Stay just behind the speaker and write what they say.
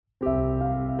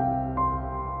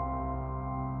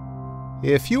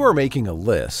If you are making a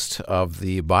list of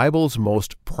the Bible's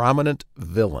most prominent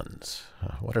villains,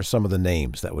 what are some of the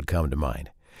names that would come to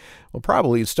mind? Well,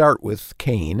 probably you'd start with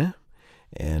Cain,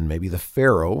 and maybe the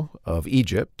Pharaoh of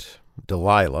Egypt,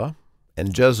 Delilah,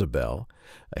 and Jezebel.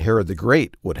 Herod the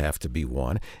Great would have to be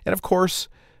one. And of course,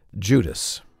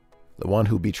 Judas, the one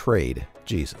who betrayed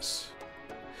Jesus.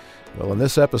 Well, in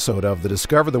this episode of the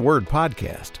Discover the Word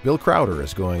podcast, Bill Crowder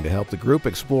is going to help the group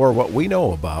explore what we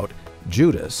know about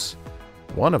Judas,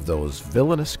 one of those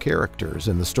villainous characters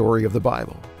in the story of the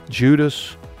Bible.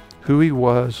 Judas, who he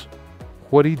was,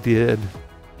 what he did,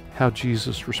 how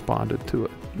Jesus responded to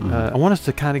it. I want us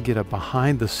to kind of get a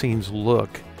behind-the-scenes look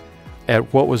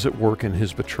at what was at work in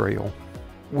his betrayal.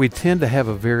 We tend to have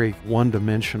a very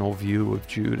one-dimensional view of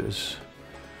Judas,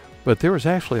 but there was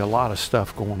actually a lot of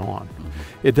stuff going on.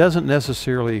 It doesn't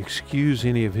necessarily excuse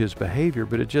any of his behavior,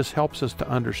 but it just helps us to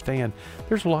understand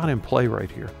there's a lot in play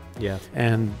right here. Yeah.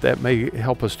 And that may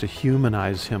help us to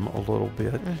humanize him a little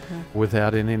bit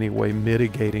without in any way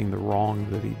mitigating the wrong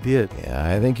that he did.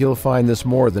 Yeah, I think you'll find this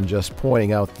more than just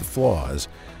pointing out the flaws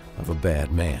of a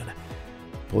bad man.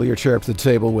 Pull your chair up to the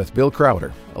table with Bill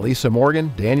Crowder, Elisa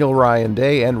Morgan, Daniel Ryan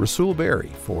Day, and Rasul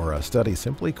Berry for a study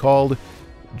simply called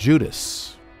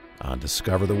Judas on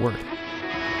Discover the Word.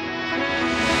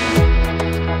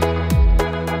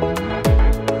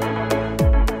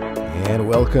 And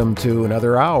welcome to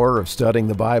another hour of studying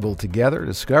the Bible together.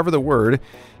 Discover the Word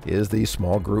is the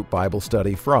small group Bible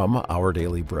study from Our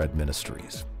Daily Bread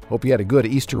Ministries. Hope you had a good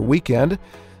Easter weekend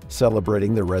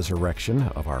celebrating the resurrection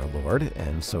of our Lord.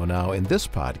 And so now in this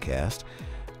podcast,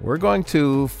 we're going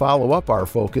to follow up our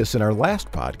focus in our last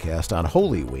podcast on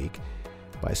Holy Week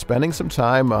by spending some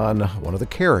time on one of the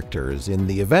characters in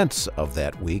the events of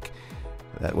that week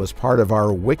that was part of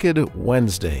our Wicked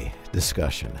Wednesday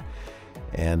discussion.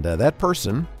 And that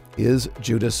person is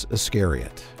Judas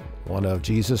Iscariot, one of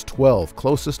Jesus' 12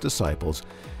 closest disciples,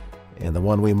 and the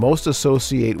one we most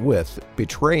associate with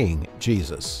betraying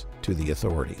Jesus to the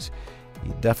authorities.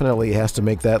 He definitely has to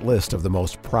make that list of the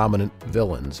most prominent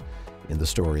villains in the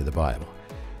story of the Bible.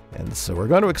 And so we're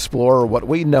going to explore what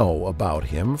we know about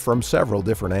him from several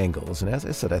different angles. And as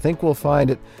I said, I think we'll find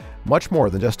it much more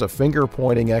than just a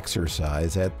finger-pointing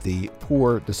exercise at the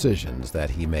poor decisions that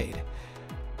he made.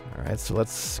 All right, so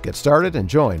let's get started and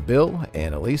join Bill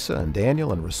and Elisa and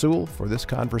Daniel and Rasul for this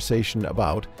conversation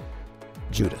about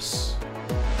Judas.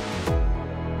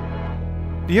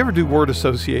 Do you ever do word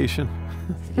association?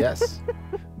 Yes.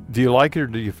 Do you like it or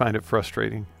do you find it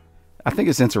frustrating? I think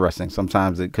it's interesting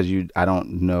sometimes because I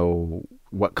don't know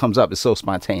what comes up. It's so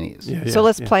spontaneous. So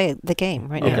let's play the game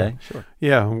right now. Okay, sure.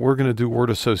 Yeah, we're going to do word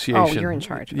association. Oh, you're in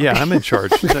charge. Yeah, I'm in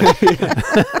charge.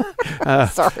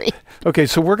 Sorry. Okay,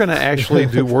 so we're going to actually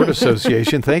do word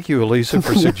association. Thank you, Elisa,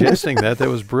 for suggesting that. That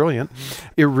was brilliant.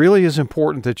 It really is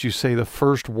important that you say the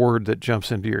first word that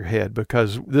jumps into your head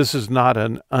because this is not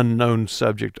an unknown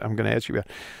subject I'm going to ask you about.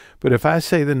 But if I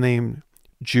say the name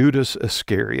Judas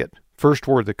Iscariot, first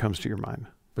word that comes to your mind?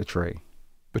 Betray.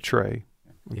 Betray.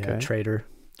 Okay. Yeah, traitor.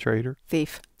 Traitor.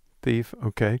 Thief. Thief.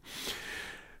 Okay.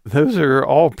 Those are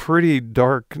all pretty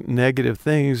dark, negative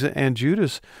things, and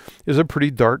Judas is a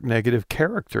pretty dark, negative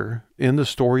character in the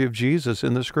story of Jesus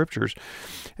in the Scriptures.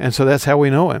 And so that's how we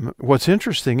know him. What's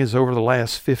interesting is over the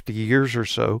last 50 years or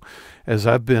so, as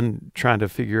I've been trying to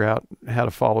figure out how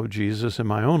to follow Jesus in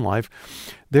my own life,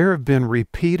 there have been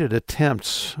repeated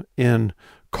attempts in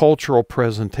cultural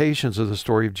presentations of the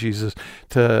story of Jesus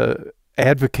to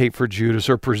advocate for Judas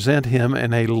or present him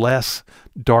in a less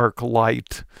dark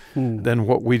light than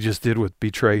what we just did with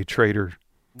betray, traitor,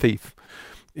 thief.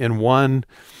 In one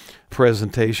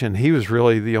presentation, he was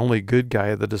really the only good guy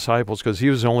of the disciples because he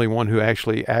was the only one who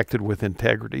actually acted with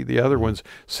integrity. The other ones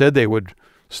said they would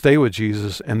stay with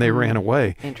Jesus and they ran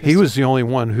away. He was the only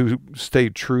one who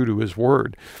stayed true to his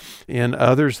word. In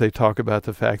others, they talk about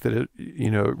the fact that it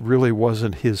really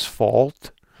wasn't his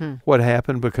fault what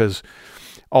happened because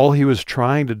all he was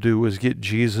trying to do was get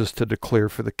Jesus to declare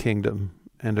for the kingdom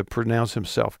and to pronounce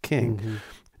himself king.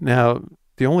 Now,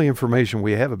 the only information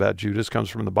we have about Judas comes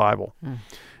from the Bible.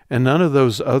 And none of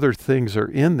those other things are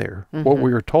in there. What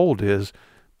we are told is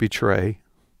betray,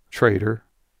 traitor,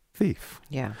 thief.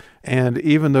 Yeah. And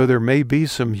even though there may be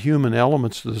some human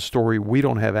elements to the story we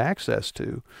don't have access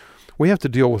to, we have to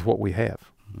deal with what we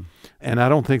have. And I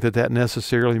don't think that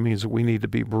necessarily means that we need to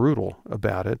be brutal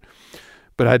about it.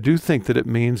 But I do think that it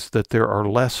means that there are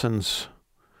lessons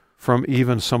from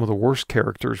even some of the worst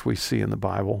characters we see in the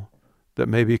Bible that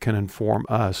maybe can inform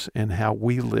us in how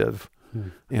we live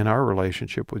in our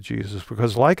relationship with Jesus.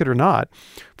 Because like it or not,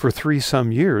 for 3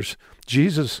 some years,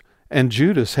 Jesus and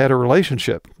Judas had a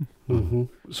relationship.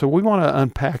 So we want to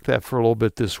unpack that for a little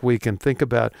bit this week and think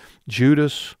about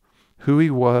Judas, who he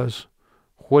was,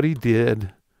 what he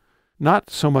did, not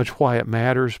so much why it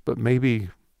matters, but maybe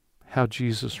how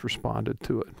Jesus responded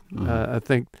to it. I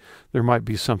think there might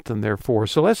be something there for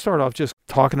us. So let's start off just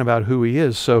talking about who he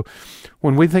is. So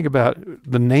when we think about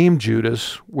the name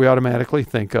Judas, we automatically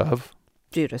think of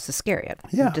Judas Iscariot,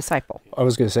 Yeah. the disciple. I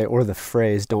was going to say, or the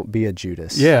phrase, don't be a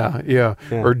Judas. Yeah.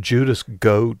 Or Judas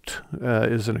goat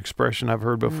is an expression I've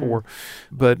heard before.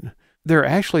 But there are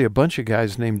actually a bunch of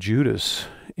guys named Judas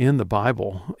in the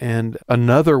Bible, and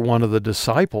another one of the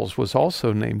disciples was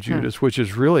also named Judas, which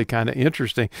is really kind of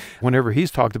interesting. Whenever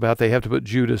he's talked about, they have to put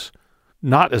Judas,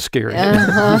 not Iscariot.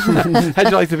 How'd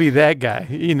you like to be that guy?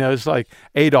 It's like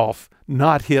Adolf,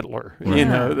 not Hitler,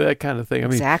 that kind of thing. I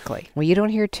mean, Exactly. Well, you don't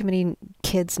hear too many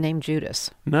kids named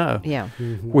Judas. no, Yeah.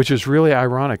 which is really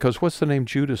ironic, because what's the name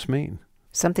Judas mean?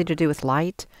 Something to do with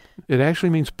light. It actually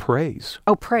means praise.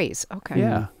 Oh, praise. Okay.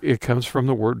 Yeah, it comes from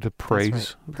the word to That's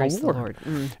praise, right. Praise the Lord.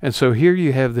 And so here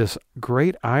you have this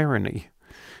great irony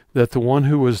that the one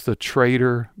who was the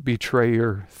traitor,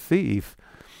 betrayer, thief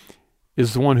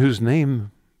is the one whose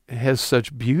name has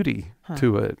such beauty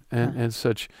to it and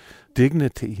such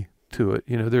dignity to it.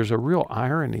 There's a real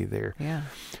irony there. Yeah.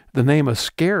 The name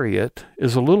Iscariot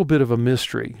is a little bit of a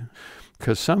mystery,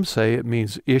 because some say it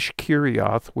means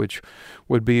Ish-Kirioth, which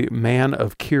would be man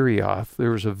of Kirioth.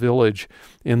 There was a village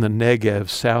in the Negev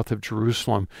south of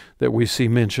Jerusalem that we see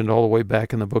mentioned all the way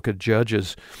back in the book of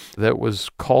Judges that was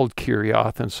called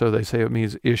Kirioth, and so they say it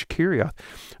means Ish-Kirioth.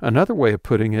 Another way of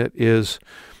putting it is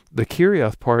the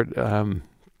Kirioth part,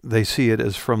 they see it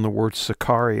as from the word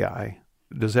Sacharii.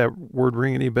 Does that word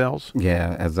ring any bells?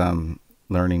 Yeah, as I'm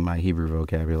learning my Hebrew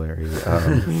vocabulary,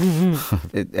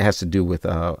 it has to do with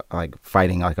like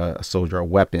fighting like a soldier, a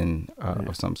weapon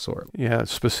of some sort. Yeah,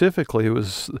 specifically, it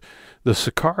was the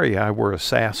Sicarii were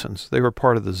assassins. They were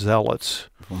part of the Zealots.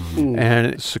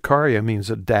 And Sicaria means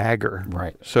a dagger.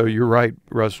 Right. So you're right,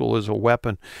 Russell, is a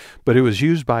weapon. But it was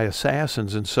used by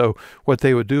assassins. And so what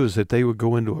they would do is that they would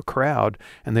go into a crowd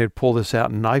and they'd pull this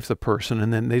out and knife the person,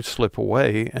 and then they'd slip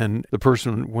away. And the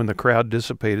person, when the crowd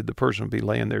dissipated, the person would be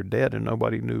laying there dead and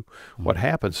nobody knew what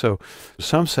happened. So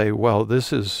some say, well,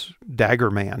 this is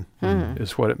Dagger Man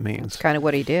is what it means. Kind of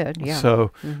what he did. Yeah.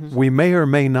 So we may or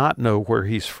may not know where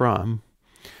he's from.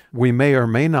 We may or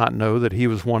may not know that he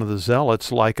was one of the zealots,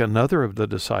 like another of the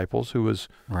disciples who was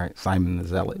Right, Simon the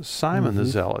Zealot. Simon the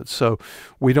Zealot. So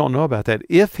we don't know about that.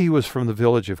 If he was from the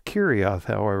village of Kirioth,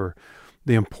 however,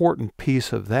 the important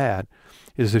piece of that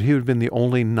is that he would have been the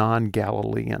only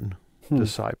non-Galilean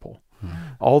disciple.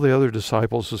 All the other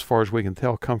disciples, as far as we can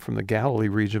tell, come from the Galilee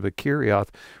region, but Kirioth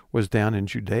was down in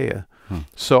Judea.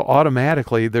 So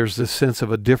automatically there's this sense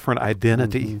of a different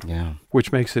identity, Yeah,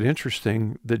 which makes it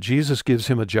interesting that Jesus gives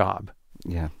him a job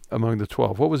yeah. among the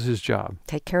 12. What was his job?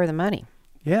 Take care of the money.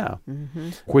 Yeah,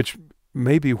 which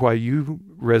may be why you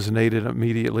resonated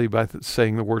immediately by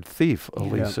saying the word thief,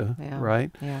 Elisa, Yeah.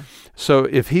 right? Yeah. So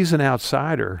if he's an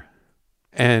outsider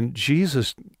and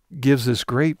Jesus gives this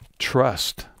great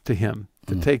trust to him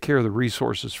to take care of the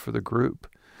resources for the group,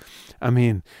 I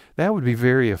mean, that would be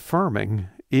very affirming,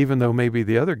 even though maybe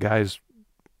the other guys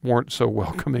weren't so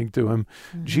welcoming to him.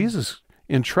 Jesus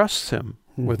entrusts him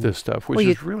with this stuff, which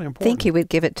is really I important. think he would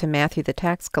give it to Matthew the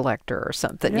tax collector or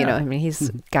something. You know, Yeah. I mean, he's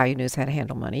a guy who knows how to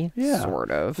handle money, Yeah. sort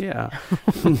of. Yeah.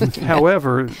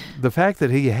 However, the fact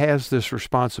that he has this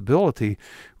responsibility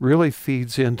really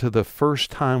feeds into the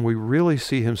first time we really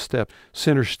see him step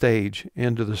center stage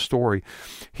into the story.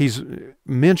 He's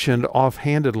mentioned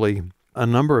offhandedly a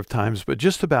number of times, but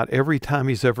just about every time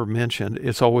he's ever mentioned,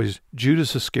 it's always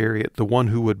Judas Iscariot, the one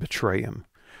who would betray him.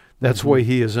 That's the way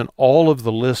he is in all of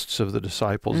the lists of the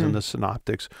disciples in the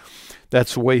synoptics.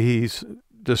 That's the way he's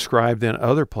described in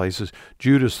other places.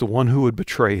 Judas, the one who would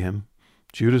betray him.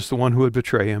 Judas, the one who would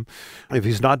betray him. If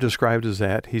he's not described as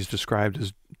that, he's described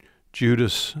as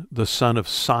Judas, the son of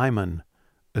Simon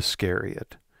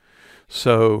Iscariot.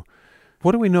 So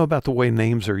what do we know about the way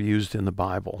names are used in the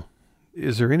Bible?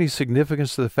 Is there any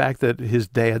significance to the fact that his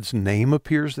dad's name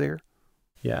appears there?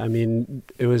 Yeah, I mean,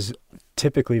 it was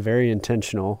typically very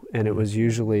intentional, and it was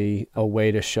usually a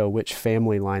way to show which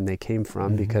family line they came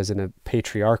from, because in a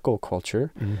patriarchal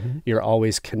culture, you're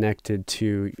always connected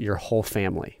to your whole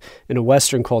family. In a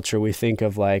Western culture, we think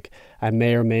of like, I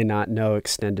may or may not know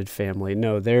extended family.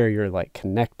 No, there you're like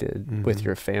connected with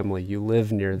your family. You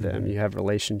live near them. You have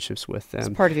relationships with them. It's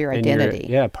part of your And your-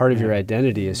 identity. part of your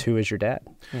identity is who is your dad.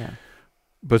 Yeah.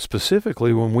 But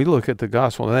specifically, when we look at the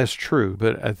gospel, and that's true,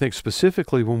 but I think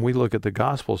specifically when we look at the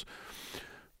gospels,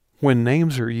 when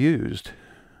names are used,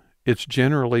 it's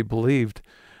generally believed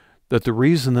that the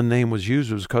reason the name was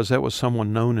used was because that was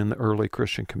someone known in the early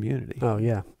Christian community. Oh,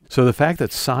 yeah. So the fact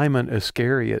that Simon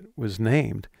Iscariot was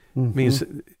named means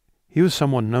he was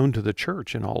someone known to the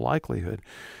church in all likelihood.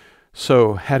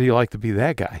 So how do you like to be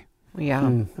that guy?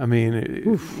 Yeah. I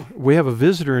mean, we have a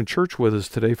visitor in church with us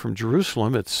today from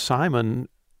Jerusalem. It's Simon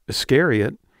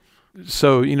Iscariot.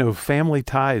 So, family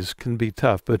ties can be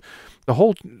tough. But the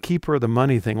whole keeper of the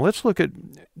money thing, let's look at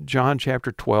John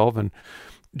chapter 12. And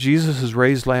Jesus has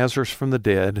raised Lazarus from the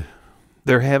dead.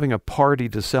 They're having a party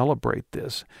to celebrate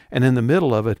this. And in the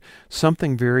middle of it,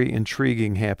 something very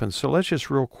intriguing happens. So let's just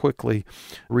real quickly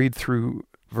read through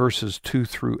verses 2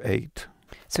 through 8.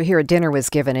 So here a dinner was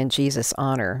given in Jesus'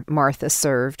 honor. Martha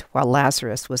served, while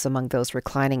Lazarus was among those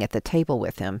reclining at the table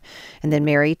with him. And then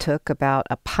Mary took about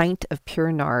a pint of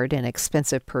pure nard, an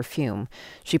expensive perfume.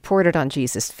 She poured it on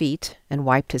Jesus' feet and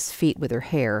wiped his feet with her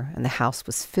hair, and the house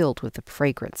was filled with the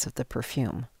fragrance of the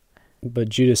perfume. But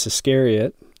Judas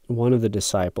Iscariot, one of the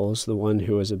disciples, the one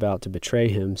who was about to betray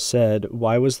him, said,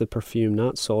 "Why was the perfume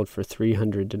not sold for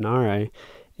 300 denarii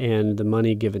and the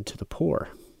money given to the poor?"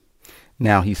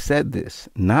 Now he said this,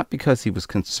 not because he was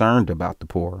concerned about the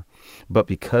poor, but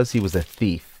because he was a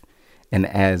thief. And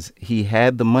as he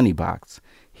had the money box,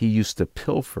 he used to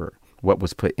pilfer what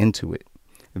was put into it.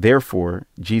 Therefore,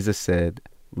 Jesus said,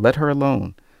 "Let her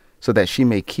alone, so that she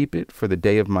may keep it for the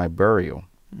day of my burial.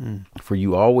 For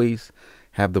you always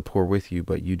have the poor with you,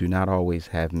 but you do not always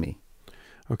have me."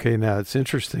 Okay, now it's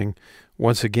interesting.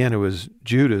 Once again, it was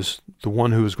Judas, the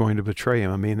one who was going to betray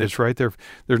him. I mean, it's right there.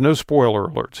 There's no spoiler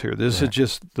alerts here. This is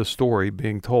just the story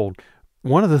being told.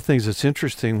 One of the things that's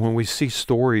interesting when we see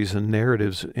stories and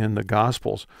narratives in the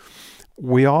Gospels,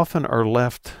 we often are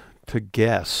left to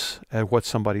guess at what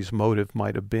somebody's motive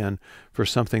might have been for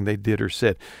something they did or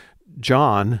said.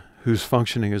 John, who's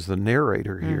functioning as the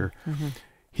narrator here,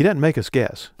 he doesn't make us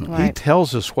guess. Right. He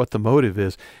tells us what the motive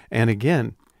is. And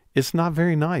again, it's not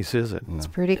very nice, is it? It's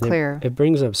pretty And clear. It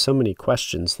brings up so many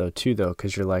questions, though,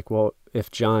 because you're like, well,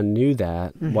 if John knew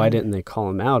that, why didn't they call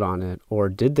him out on it? Or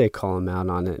did they call him out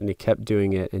on it and he kept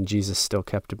doing it and Jesus still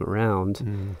kept him around?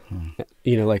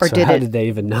 Or so how did they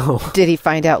even know? Did he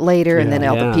find out later and then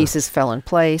all the Yeah. pieces fell in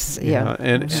place? Yeah.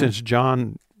 And since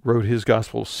John wrote his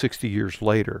gospel 60 years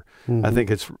later, I think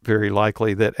it's very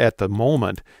likely that at the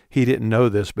moment he didn't know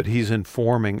this, but he's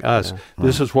informing us.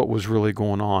 This is what was really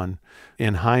going on.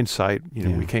 In hindsight,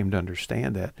 we came to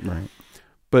understand that. Right.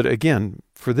 But again,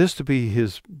 for this to be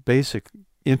his basic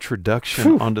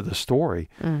introduction onto the story,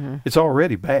 it's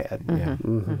already bad.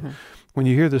 When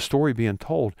you hear the story being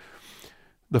told,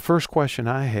 the first question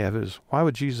I have is, why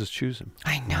would Jesus choose him?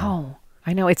 I know.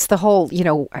 It's the whole,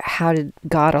 how did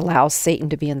God allow Satan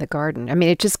to be in the garden? I mean,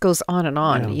 it just goes on and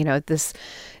on. Yeah.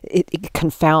 It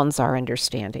confounds our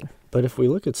understanding. But if we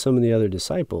look at some of the other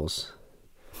disciples,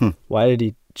 why did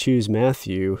he choose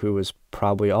Matthew, who was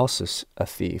probably also a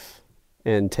thief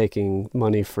and taking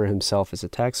money for himself as a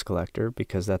tax collector,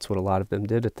 because that's what a lot of them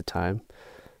did at the time?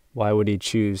 Why would he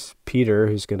choose Peter,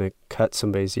 who's going to cut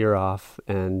somebody's ear off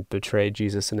and betray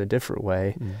Jesus in a different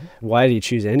way? Why did he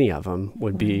choose any of them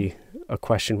would be a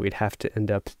question we'd have to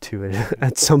end up to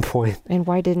at some point. And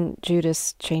why didn't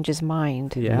Judas change his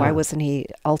mind? Yeah. Why wasn't he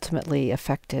ultimately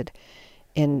affected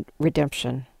in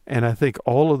redemption? And I think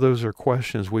all of those are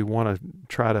questions we want to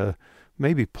try to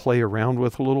maybe play around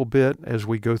with a little bit as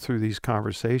we go through these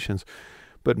conversations.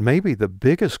 But maybe the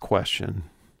biggest question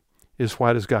is,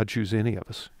 why does God choose any of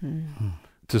us?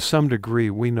 To some degree,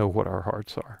 we know what our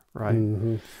hearts are,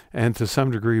 right? And to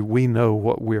some degree, we know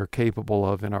what we are capable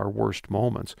of in our worst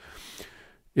moments.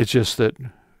 It's just that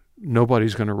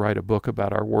nobody's going to write a book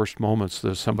about our worst moments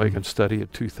that somebody can study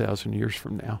it 2,000 years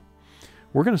from now.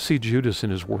 We're going to see Judas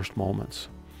in his worst moments.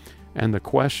 And the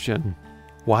question,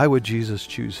 why would Jesus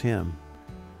choose him,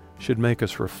 should make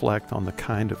us reflect on the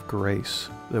kind of grace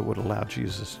that would allow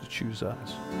Jesus to choose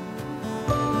us.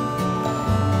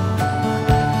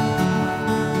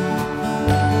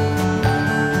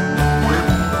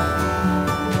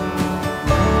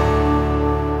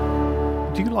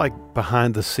 Do you like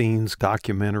behind-the-scenes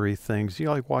documentary things? Do you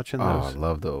like watching those? Oh, I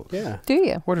love those. Yeah. Do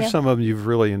you? What are some of them you've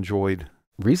really enjoyed?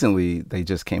 Recently, they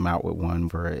just came out with one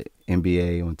for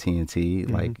NBA on TNT,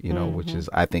 which is,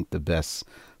 I think, the best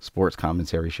sports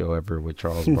commentary show ever with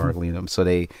Charles Barkley and them. So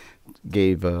they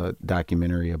gave a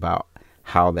documentary about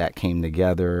how that came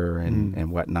together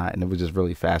and whatnot. And it was just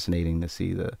really fascinating to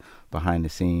see the behind the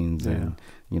scenes and,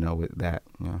 with that.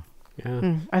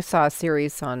 Yeah. I saw a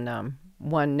series on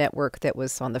one network that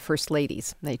was on the First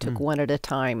Ladies. They took one at a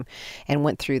time and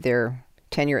went through their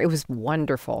tenure. It was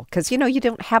wonderful because, you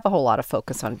don't have a whole lot of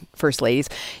focus on First Ladies,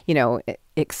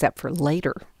 except for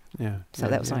later. Yeah. So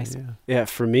that was nice. Yeah,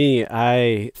 for me,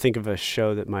 I think of a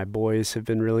show that my boys have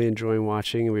been really enjoying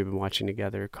watching, and we've been watching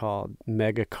together, called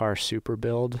Mega Car Super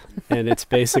Build. And it's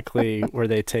basically where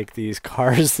they take these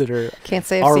cars that are Can't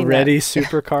say I've already seen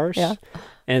that. supercars. Yeah.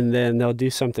 And then they'll do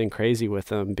something crazy with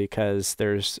them because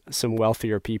there's some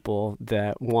wealthier people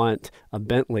that want a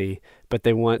Bentley, but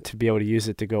they want to be able to use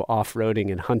it to go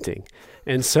off-roading and hunting.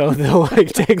 And so they'll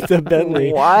take the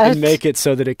Bentley What? and make it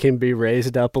so that it can be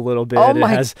raised up a little bit. Oh It my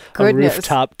has goodness. a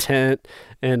rooftop tent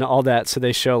and all that. So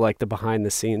they show the behind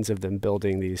the scenes of them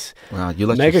building these. Wow, you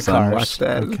let Mega your son cars. watch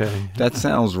that? Okay. That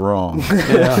sounds wrong.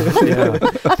 Yeah.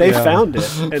 They Yeah. found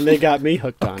it, and they got me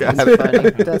hooked on it. That's funny.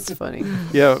 That's funny.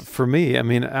 Yeah, for me, I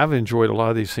mean, I've enjoyed a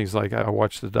lot of these things. Like I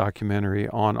watched the documentary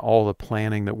on all the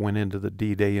planning that went into the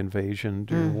D-Day invasion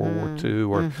during World War II,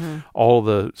 or all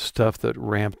the stuff that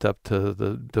ramped up to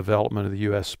the development of the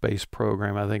U.S. space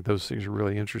program. I think those things are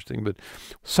really interesting. But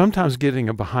sometimes getting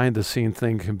a behind-the-scene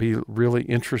thing can be really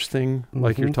interesting,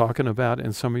 like you're talking about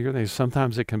in some of your things.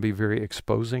 Sometimes it can be very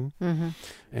exposing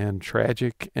and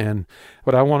tragic. And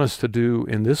what I want us to do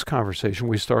in this conversation,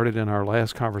 we started in our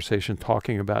last conversation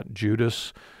talking about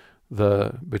Judas,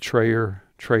 the betrayer,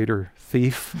 traitor,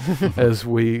 thief, as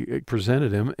we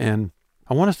presented him. And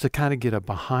I want us to kind of get a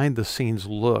behind-the-scenes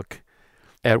look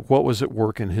at what was at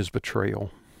work in his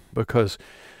betrayal, because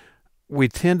we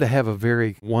tend to have a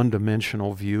very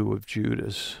one-dimensional view of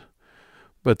Judas.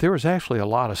 But there was actually a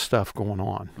lot of stuff going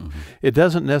on. It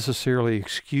doesn't necessarily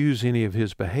excuse any of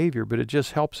his behavior, but it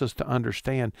just helps us to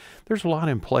understand there's a lot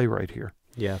in play right here.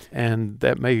 Yeah. And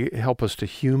that may help us to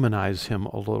humanize him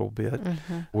a little bit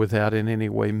without in any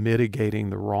way mitigating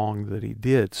the wrong that he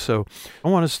did. So I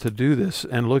want us to do this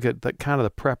and look at the kind of the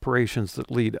preparations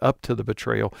that lead up to the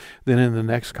betrayal. Then in the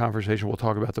next conversation, we'll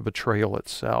talk about the betrayal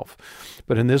itself.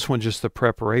 But in this one, just the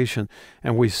preparation.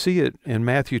 And we see it in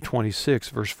Matthew 26,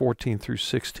 verse 14 through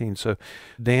 16. So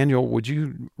Daniel, would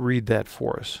you read that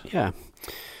for us? Yeah.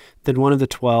 Then one of the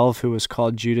 12, who was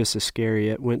called Judas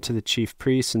Iscariot, went to the chief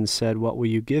priests and said, "What will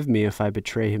you give me if I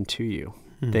betray him to you?"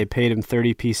 They paid him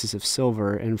 30 pieces of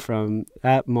silver, and from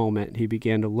that moment he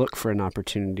began to look for an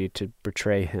opportunity to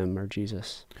betray him, or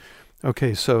Jesus.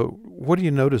 Okay, so what do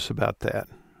you notice about that?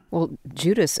 Well,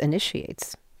 Judas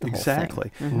initiates the whole thing.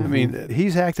 Exactly. I mean,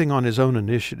 he's acting on his own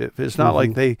initiative. It's not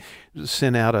like they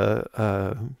sent out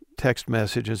a text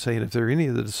message and saying, if there are any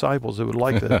of the disciples that would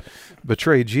like to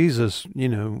betray Jesus,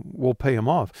 we'll pay him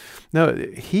off. No,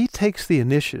 he takes the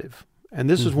initiative. And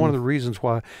this is one of the reasons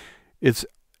why it's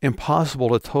impossible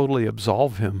to totally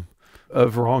absolve him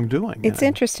of wrongdoing. It's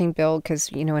interesting, Bill, because,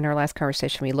 in our last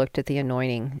conversation, we looked at the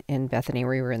anointing in Bethany.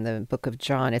 We were in the book of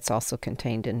John. It's also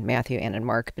contained in Matthew and in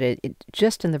Mark. But it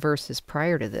just in the verses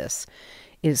prior to this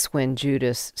is when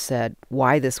Judas said,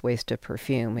 why this waste of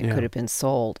perfume? It could have been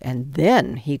sold. And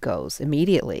then he goes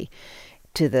immediately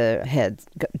to the head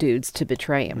dudes to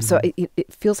betray him. So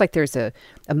it feels like there's a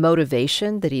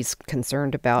motivation that he's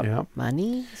concerned about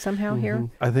money somehow here.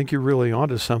 I think you're really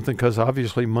onto something, because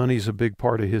obviously money's a big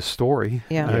part of his story.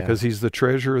 Because he's the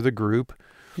treasurer of the group.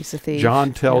 He's a thief.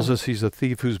 John tells us he's a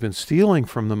thief who's been stealing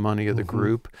from the money of the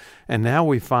group. And now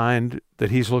we find that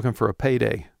he's looking for a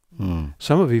payday.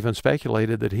 Some have even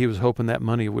speculated that he was hoping that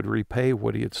money would repay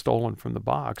what he had stolen from the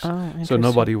box, so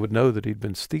nobody would know that he'd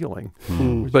been stealing.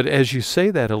 But as you say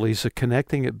that, Elisa,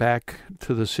 connecting it back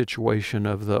to the situation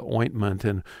of the ointment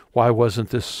and why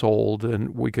wasn't this sold,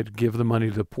 and we could give the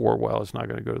money to the poor. Well, it's not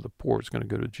going to go to the poor. It's going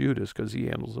to go to Judas because he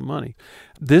handles the money.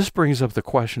 This brings up the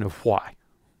question of why.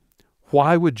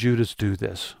 Why would Judas do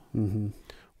this?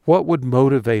 What would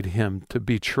motivate him to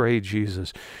betray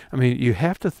Jesus? I mean, you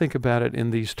have to think about it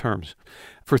in these terms.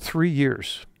 For 3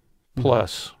 years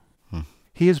plus,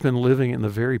 he has been living in the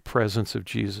very presence of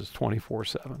Jesus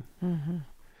 24/7.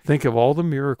 Think of all the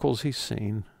miracles he's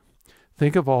seen.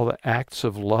 Think of all the acts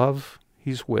of love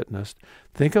he's witnessed.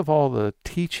 Think of all the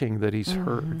teaching that he's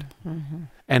heard.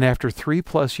 And after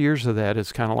 3+ years of that,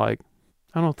 it's kind of like,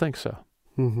 I don't think so.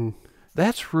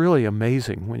 That's really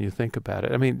amazing when you think about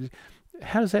it. I mean,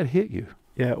 how does that hit you?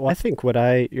 Yeah, well, I think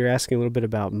you're asking a little bit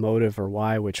about motive or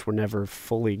why, which were never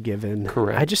fully given.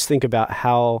 Correct. I just think about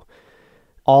how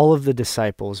all of the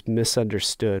disciples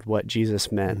misunderstood what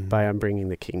Jesus meant by I'm bringing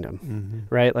the kingdom,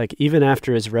 right? Like even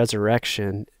after his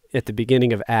resurrection, at the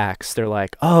beginning of Acts, they're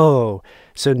like, oh,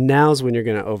 so now's when you're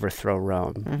going to overthrow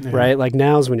Rome, right? Like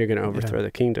now's when you're going to overthrow the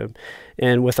kingdom.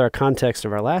 And with our context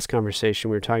of our last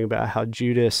conversation, we were talking about how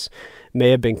Judas may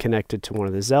have been connected to one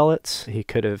of the zealots. He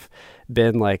could have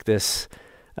been like this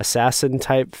assassin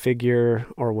type figure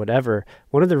or whatever.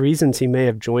 One of the reasons he may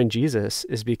have joined Jesus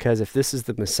is because if this is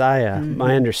the Messiah,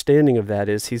 my understanding of that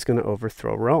is he's going to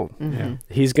overthrow Rome. Yeah.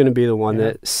 He's going to be the one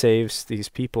that saves these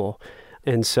people.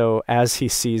 And so as he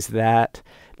sees that,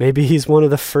 maybe he's one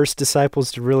of the first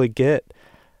disciples to really get,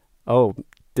 oh,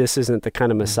 this isn't the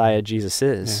kind of Messiah Jesus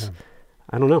is. Yeah.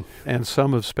 I don't know. And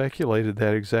some have speculated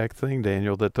that exact thing,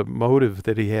 Daniel, that the motive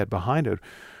that he had behind it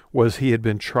was he had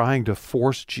been trying to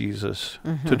force Jesus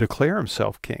to declare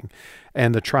himself king.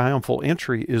 And the triumphal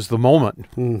entry is the moment.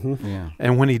 Yeah.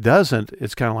 And when he doesn't,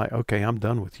 it's kind of like, okay, I'm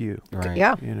done with you. Right.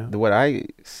 Yeah. You know? What I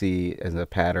see as a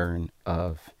pattern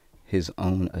of his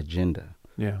own agenda,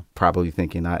 Yeah. probably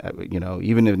thinking,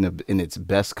 even in its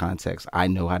best context, I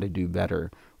know how to do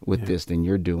better with this than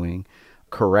you're doing,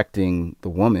 correcting the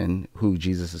woman who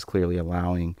Jesus is clearly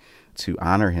allowing to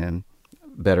honor him,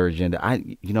 better agenda.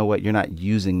 You know what? You're not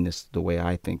using this the way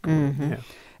I think. Yeah.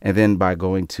 And then by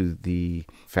going to the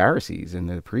Pharisees and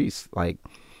the priests, like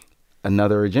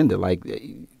another agenda, like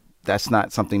that's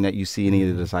not something that you see any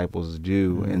of the disciples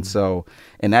do.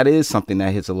 And that is something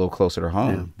that hits a little closer to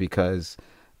home because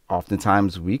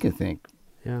oftentimes we can think,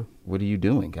 what are you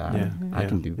doing, God? Yeah. I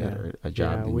can do better a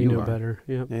job than we you know are. better.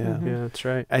 Yeah. Yeah. Yeah, that's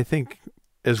right. I think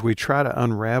as we try to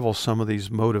unravel some of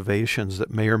these motivations that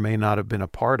may or may not have been a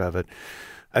part of it,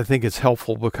 I think it's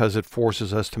helpful because it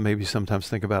forces us to maybe sometimes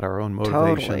think about our own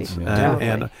motivations.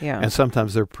 Totally. And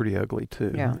sometimes they're pretty ugly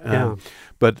too. Yeah.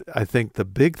 But I think the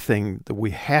big thing that we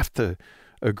have to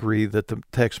agree that the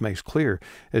text makes clear,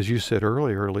 as you said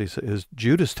earlier, Lisa, is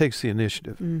Judas takes the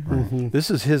initiative.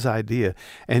 This is his idea.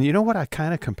 And you know what I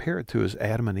kind of compare it to is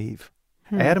Adam and Eve.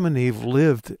 Adam and Eve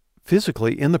lived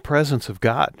physically in the presence of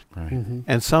God. Right.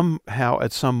 And somehow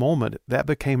at some moment that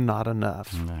became not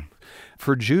enough.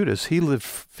 For Judas, he lived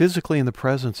physically in the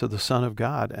presence of the Son of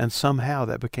God, and somehow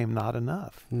that became not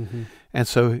enough. And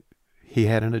so he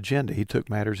had an agenda. He took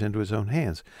matters into his own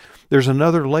hands. There's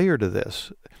another layer to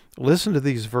this. Listen to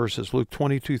these verses, Luke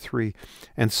 22:3.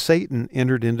 And Satan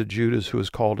entered into Judas, who is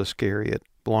called Iscariot,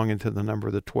 belonging to the number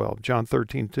of the 12. John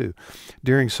 13:2.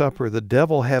 During supper, the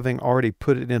devil having already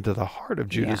put it into the heart of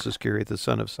Judas Iscariot, the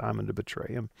son of Simon, to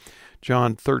betray him.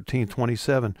 John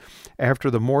 13:27. After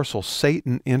the morsel,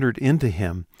 Satan entered into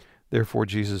him. Therefore,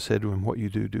 Jesus said to him, what you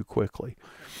do, do quickly.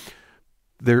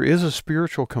 There is a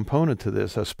spiritual component to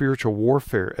this, a spiritual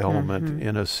warfare element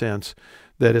in a sense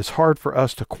that is hard for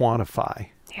us to quantify.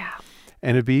 Yeah.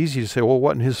 And it'd be easy to say, well, it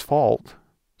wasn't his fault.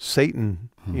 Satan,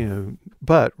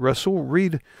 But, Rasul,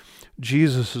 read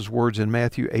Jesus' words in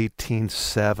Matthew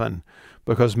 18:7,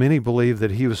 because many believe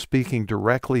that he was speaking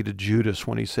directly to Judas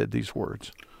when he said these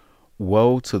words.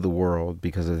 Woe to the world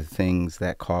because of the things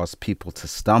that cause people to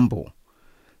stumble.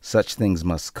 Such things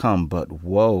must come, but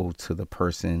woe to the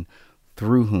person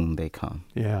through whom they come.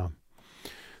 Yeah.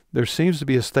 There seems to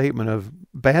be a statement of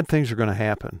bad things are going to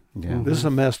happen. Yeah. This is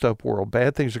a messed up world.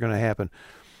 Bad things are going to happen.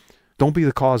 Don't be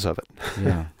the cause of it.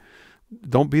 Yeah.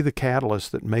 Don't be the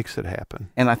catalyst that makes it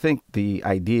happen. And I think the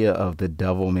idea of the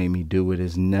devil made me do it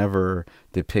is never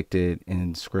depicted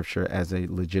in Scripture as a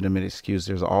legitimate excuse.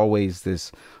 There's always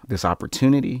this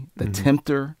opportunity, the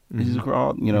tempter is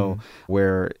called,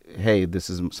 where, hey, this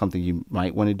is something you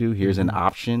might want to do. Here's an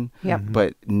option,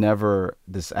 but never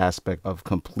this aspect of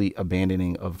complete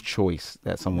abandoning of choice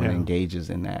that someone engages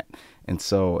in that. And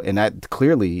that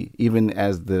clearly, even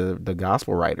as the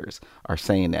gospel writers are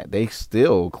saying that, they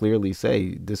still clearly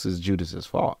say this is Judas's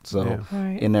fault. So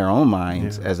in their own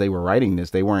minds, as they were writing this,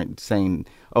 they weren't saying,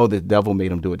 oh, the devil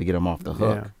made him do it to get him off the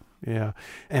hook. Yeah.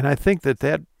 And I think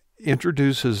that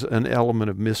introduces an element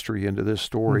of mystery into this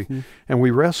story. And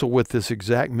we wrestle with this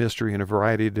exact mystery in a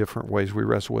variety of different ways. We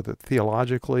wrestle with it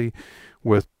theologically,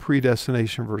 with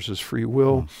predestination versus free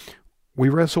will. We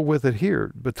wrestle with it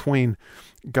here between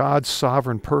God's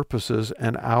sovereign purposes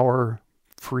and our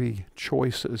free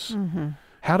choices.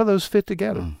 How do those fit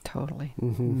together? Totally.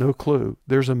 No clue.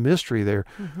 There's a mystery there.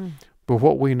 But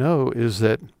what we know is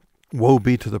that woe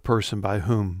be to the person by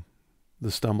whom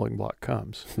the stumbling block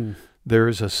comes. There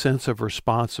is a sense of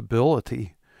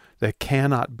responsibility that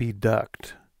cannot be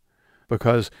ducked,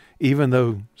 because even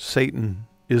though Satan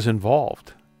is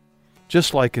involved,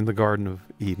 just like in the Garden of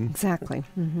Eden. Exactly.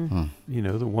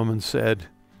 The woman said,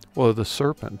 well, the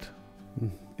serpent,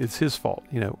 it's his fault.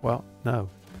 Well, no.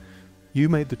 You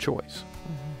made the choice.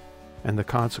 And the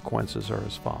consequences are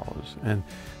as follows. And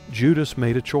Judas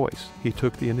made a choice. He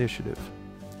took the initiative.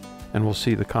 And we'll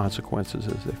see the consequences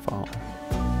as they follow.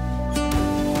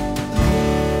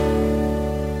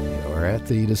 We're at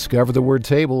the Discover the Word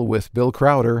table with Bill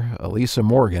Crowder, Elisa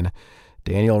Morgan,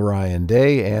 Daniel Ryan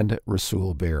Day, and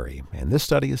Rasul Berry. And this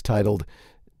study is titled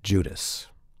Judas.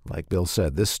 Like Bill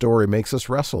said, this story makes us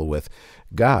wrestle with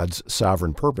God's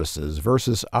sovereign purposes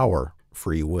versus our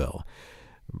free will.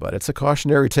 But it's a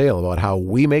cautionary tale about how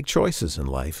we make choices in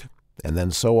life, and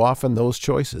then so often those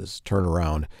choices turn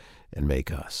around and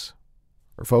make us.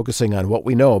 We're focusing on what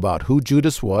we know about who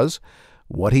Judas was,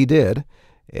 what he did,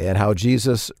 and how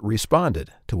Jesus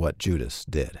responded to what Judas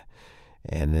did.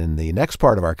 And in the next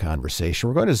part of our conversation,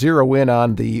 we're going to zero in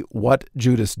on the what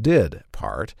Judas did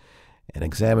part and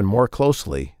examine more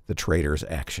closely the traitor's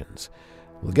actions.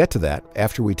 We'll get to that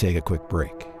after we take a quick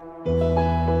break.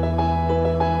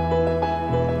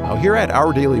 Now, here at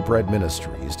Our Daily Bread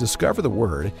Ministries, Discover the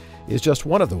Word is just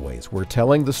one of the ways we're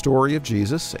telling the story of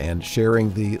Jesus and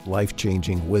sharing the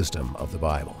life-changing wisdom of the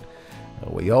Bible.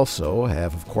 We also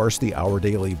have, of course, the Our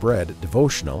Daily Bread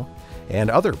devotional and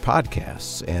other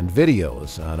podcasts and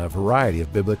videos on a variety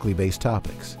of biblically based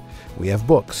topics. We have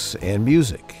books and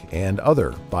music and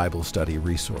other Bible study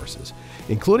resources,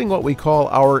 including what we call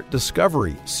our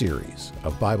Discovery series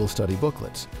of Bible study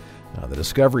booklets. Now, the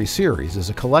Discovery series is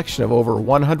a collection of over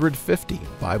 150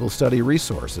 Bible study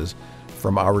resources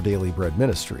from Our Daily Bread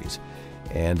Ministries.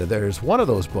 And there's one of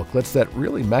those booklets that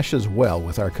really meshes well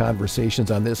with our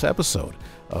conversations on this episode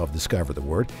of Discover the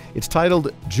Word. It's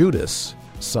titled Judas,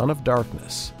 Son of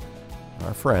Darkness.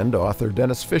 Our friend, author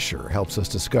Dennis Fisher, helps us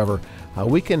discover how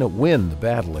we can win the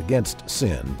battle against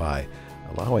sin by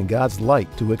allowing God's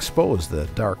light to expose the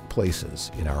dark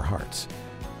places in our hearts.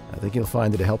 I think you'll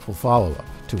find it a helpful follow-up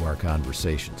to our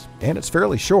conversations. And it's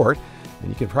fairly short, and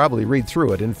you can probably read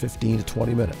through it in 15 to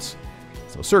 20 minutes.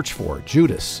 So search for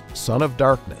Judas, Son of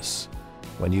Darkness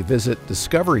when you visit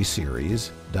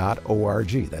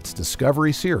discoveryseries.org. That's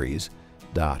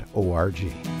discoveryseries.org.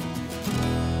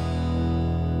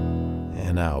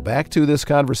 And now back to this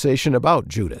conversation about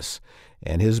Judas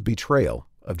and his betrayal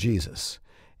of Jesus.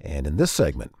 And in this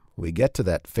segment, we get to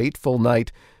that fateful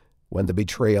night when the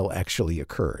betrayal actually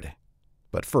occurred.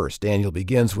 But first, Daniel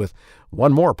begins with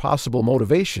one more possible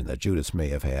motivation that Judas may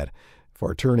have had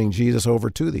for turning Jesus over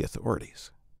to the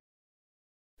authorities.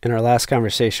 In our last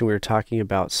conversation, we were talking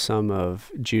about some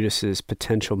of Judas's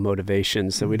potential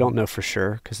motivations that we don't know for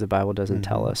sure because the Bible doesn't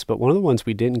tell us. But one of the ones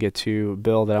we didn't get to,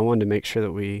 Bill, that I wanted to make sure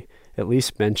that we at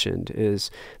least mentioned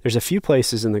is there's a few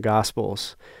places in the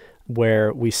Gospels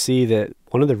where we see that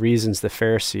one of the reasons the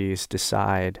Pharisees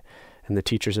decide and the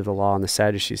teachers of the law and the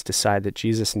Sadducees decide that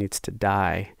Jesus needs to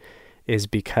die is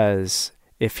because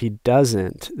if he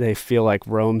doesn't, they feel like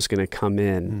Rome's going to come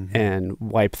in and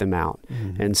wipe them out.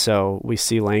 And so we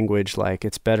see language like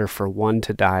it's better for one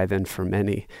to die than for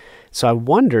many. So I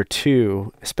wonder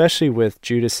too, especially with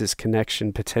Judas's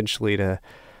connection potentially to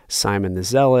Simon the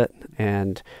Zealot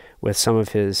and with some of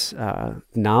his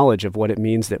knowledge of what it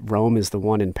means that Rome is the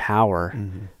one in power,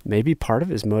 maybe part of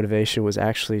his motivation was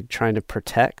actually trying to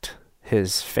protect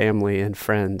his family and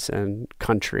friends and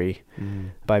country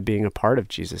by being a part of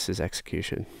Jesus's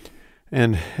execution.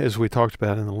 And as we talked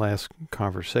about in the last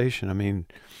conversation, I mean,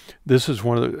 this is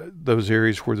one of those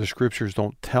areas where the scriptures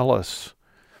don't tell us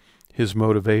his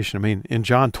motivation. I mean, in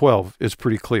John 12, it's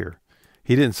pretty clear.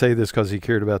 He didn't say this because he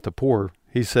cared about the poor.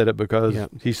 He said it because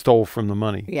he stole from the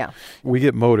money. Yeah. We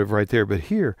get motive right there. But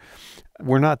here,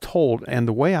 we're not told. And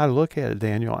the way I look at it,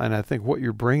 Daniel, and I think what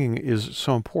you're bringing is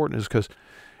so important is because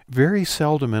very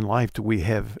seldom in life do we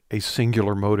have a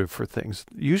singular motive for things.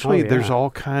 Usually there's all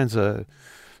kinds of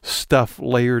stuff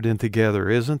layered in together,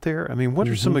 isn't there? I mean, what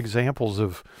are some examples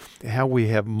of how we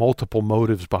have multiple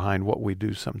motives behind what we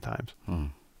do sometimes?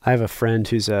 I have a friend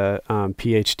who's a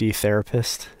PhD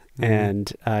therapist,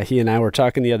 and he and I were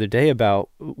talking the other day about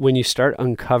when you start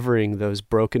uncovering those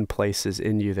broken places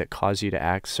in you that cause you to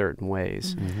act certain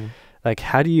ways. Like,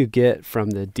 how do you get from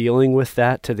the dealing with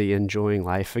that to the enjoying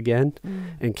life again?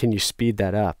 And can you speed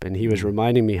that up? And he was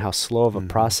reminding me how slow of a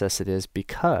process it is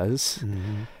because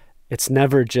it's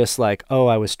never just like, oh,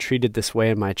 I was treated this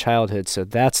way in my childhood, so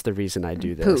that's the reason I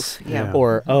do this. Poof, yeah.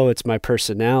 Or, oh, it's my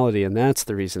personality, and that's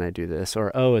the reason I do this.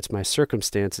 Or, oh, it's my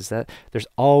circumstances. That there's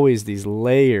always these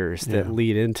layers that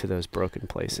lead into those broken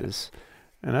places.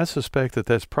 And I suspect that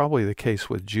that's probably the case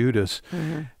with Judas.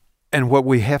 And what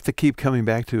we have to keep coming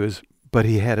back to is, but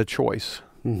he had a choice.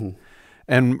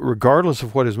 And regardless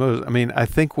of what his motives, I mean, I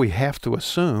think we have to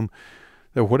assume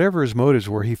that whatever his motives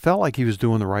were, he felt like he was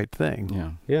doing the right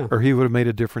thing. Or he would have made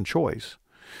a different choice.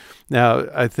 Now,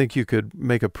 I think you could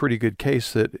make a pretty good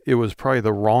case that it was probably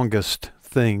the wrongest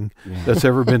thing that's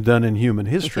ever been done in human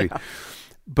history.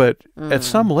 But at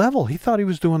some level, he thought he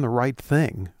was doing the right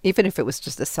thing. Even if it was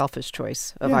just a selfish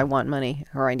choice of I want money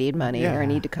or I need money or I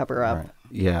need to cover up.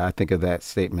 Yeah, I think of that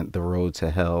statement, the road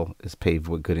to hell is paved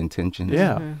with good intentions.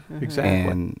 Yeah, exactly.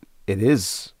 And it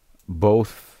is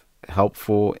both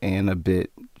helpful and a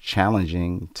bit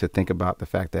challenging to think about the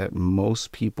fact that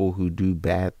most people who do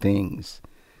bad things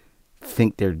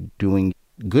think they're doing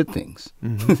good things.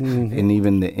 Mm-hmm. And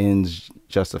even the ends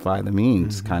justify the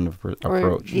means Mm-hmm. kind of Or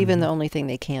approach. even the only thing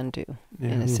they can do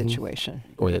in Yeah. a situation.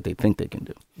 Or that they think they can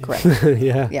do. Correct.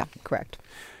 Yeah. Yeah, correct.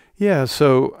 Yeah,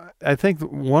 so I think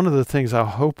one of the things I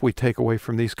hope we take away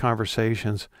from these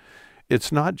conversations,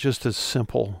 it's not just as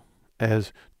simple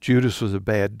as Judas was a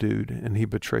bad dude and he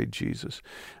betrayed Jesus.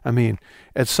 I mean,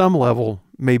 at some level,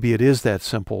 maybe it is that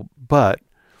simple, but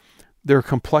there are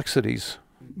complexities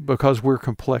because we're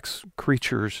complex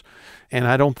creatures. And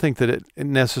I don't think that it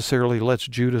necessarily lets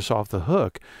Judas off the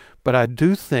hook, but I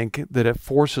do think that it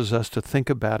forces us to think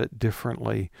about it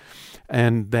differently.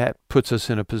 And that puts us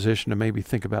in a position to maybe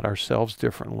think about ourselves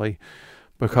differently,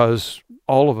 because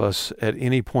all of us at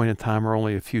any point in time are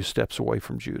only a few steps away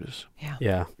from Judas. Yeah.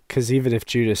 Yeah. Because even if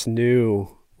Judas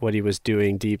knew what he was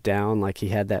doing deep down, like he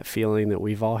had that feeling that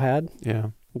we've all had, Yeah.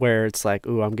 where it's like,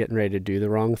 ooh, I'm getting ready to do the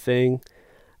wrong thing.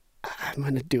 I'm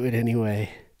going to do it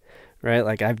anyway. Right?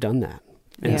 Like I've done that.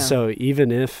 And Yeah. so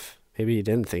even if maybe he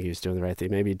didn't think he was doing the right thing,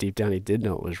 maybe deep down he did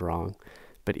know it was wrong.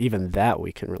 But even that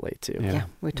we can relate to. Yeah. Yeah,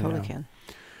 we totally Yeah. can.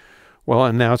 Well,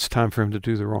 and now it's time for him to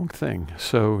do the wrong thing.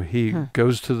 So he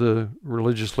goes to the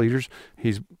religious leaders.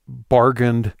 He's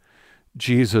bargained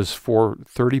Jesus for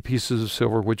 30 pieces of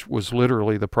silver, which was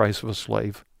literally the price of a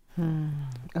slave,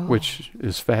 Oh. which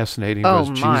is fascinating Oh,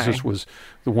 because my. Jesus was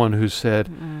the one who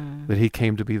said that he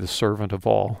came to be the servant of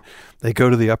all. They go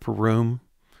to the upper room.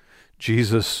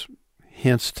 Jesus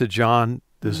hints to John,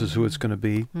 this is who it's going to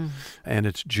be, and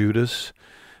it's Judas.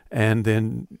 And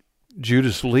then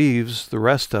Judas leaves the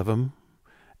rest of them,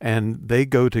 and they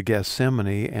go to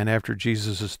Gethsemane, and after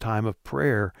Jesus' time of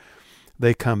prayer,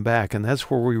 they come back. And that's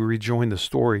where we rejoin the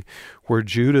story, where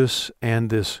Judas and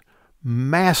this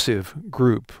massive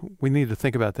group, we need to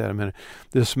think about that a minute,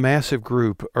 this massive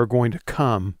group are going to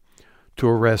come to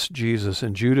arrest Jesus,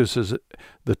 and Judas is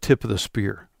the tip of the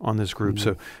spear on this group.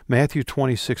 So Matthew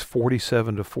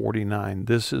 26:47-49,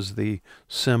 this is the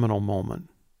seminal moment.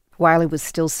 While he was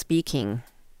still speaking,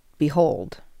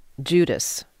 behold,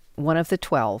 Judas, one of the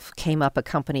 12, came up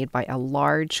accompanied by a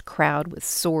large crowd with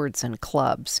swords and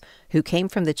clubs, who came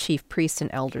from the chief priests and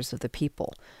elders of the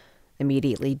people.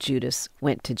 Immediately Judas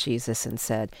went to Jesus and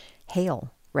said,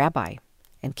 "Hail, Rabbi,"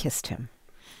 and kissed him.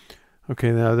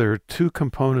 Okay, now there are two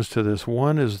components to this.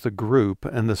 One is the group,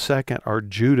 and the second are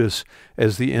Judas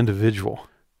as the individual.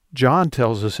 John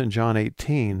tells us in John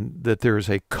 18 that there is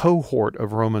a cohort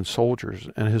of Roman soldiers,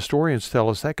 and historians tell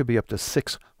us that could be up to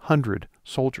 600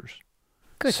 soldiers.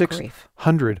 Good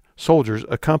 600 soldiers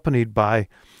accompanied by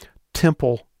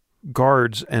temple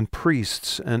guards and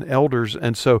priests and elders.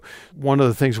 And so one of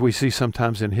the things we see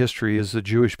sometimes in history is the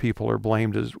Jewish people are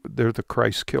blamed as they're the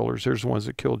Christ killers. There's the ones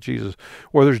that killed Jesus.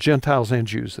 Well, there's Gentiles and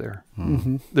Jews there.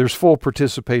 There's full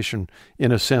participation,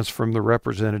 in a sense, from the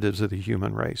representatives of the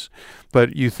human race.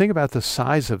 But you think about the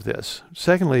size of this.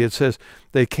 Secondly, it says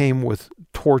they came with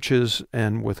torches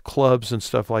and with clubs and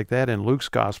stuff like that in Luke's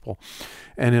gospel.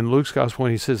 And in Luke's gospel,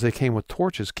 when he says they came with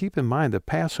torches, keep in mind that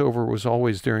Passover was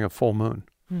always during a full moon.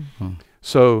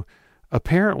 So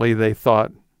apparently they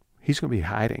thought, he's going to be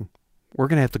hiding. We're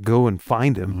going to have to go and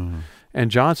find him.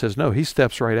 And John says, no, he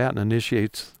steps right out and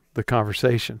initiates the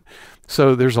conversation.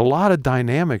 So there's a lot of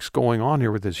dynamics going on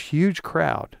here with this huge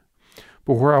crowd.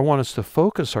 But where I want us to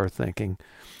focus our thinking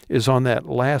is on that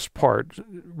last part.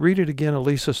 Read it again,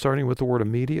 Elisa, starting with the word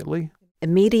immediately.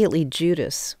 Immediately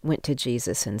Judas went to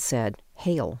Jesus and said,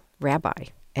 "Hail, Rabbi,"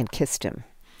 and kissed him.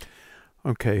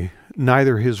 Okay,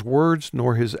 neither his words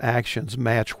nor his actions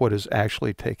match what is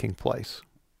actually taking place.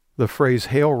 The phrase,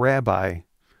 "Hail, Rabbi,"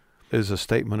 is a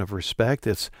statement of respect.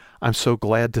 It's, I'm so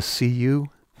glad to see you.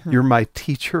 You're my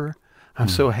teacher. I'm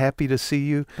so happy to see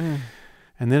you.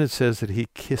 And then it says that he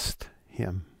kissed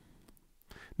him.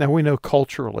 Now we know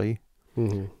culturally,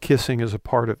 kissing is a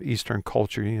part of Eastern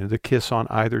culture. You know, the kiss on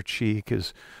either cheek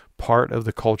is part of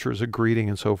the culture as a greeting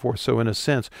and so forth. So in a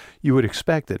sense, you would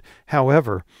expect it.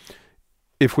 However,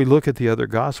 if we look at the other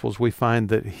Gospels, we find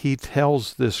that he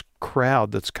tells this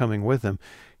crowd that's coming with him,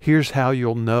 here's how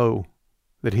you'll know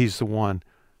that he's the one.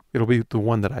 It'll be the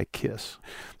one that I kiss.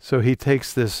 So he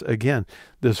takes this, again,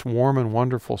 this warm and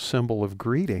wonderful symbol of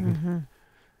greeting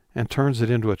and turns it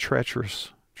into a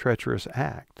treacherous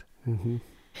act.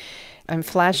 I'm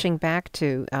flashing back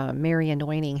to Mary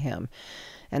anointing him.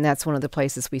 And that's one of the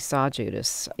places we saw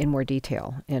Judas in more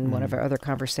detail in one of our other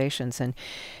conversations. And,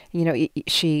 you know,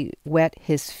 she wet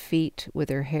his feet with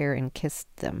her hair and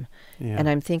kissed them. Yeah. And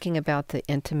I'm thinking about the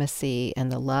intimacy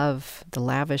and the love, the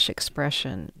lavish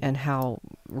expression, and how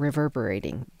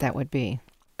reverberating that would be.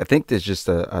 I think there's just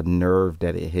a nerve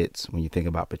that it hits when you think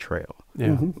about betrayal.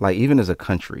 Yeah. Like, even as a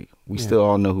country, we Yeah. still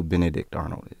all know who Benedict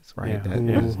Arnold is, right? Yeah. That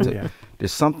Yeah. is Yeah.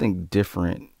 There's something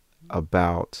different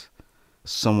about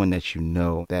someone that you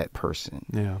know, that person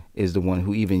Yeah. is the one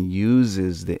who even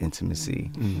uses the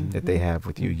intimacy that they have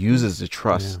with you, uses the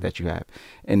trust Yeah. that you have.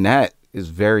 And that is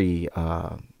very,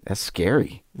 that's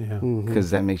scary, Yeah. because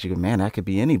that makes you go, man, that could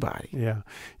be anybody. Yeah.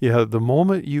 Yeah. The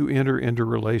moment you enter into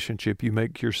relationship, you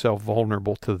make yourself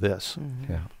vulnerable to this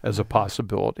Yeah. as a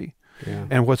possibility. Yeah.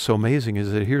 And what's so amazing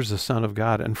is that here's the Son of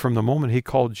God. And from the moment he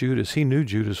called Judas, he knew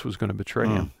Judas was going to betray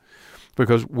him,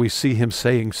 because we see him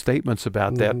saying statements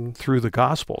about that through the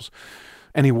Gospels.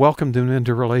 And he welcomed him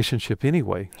into relationship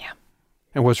anyway. Yeah.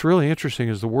 And what's really interesting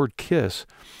is the word kiss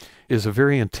is a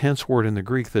very intense word in the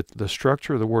Greek. That the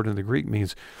structure of the word in the Greek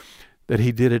means that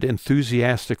he did it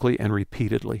enthusiastically and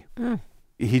repeatedly.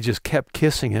 He just kept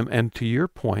kissing him. And to your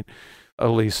point,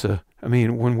 Elisa, I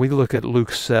mean, when we look at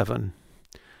Luke 7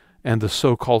 and the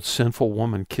so-called sinful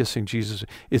woman kissing Jesus,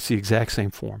 it's the exact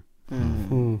same form.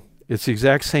 It's the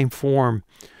exact same form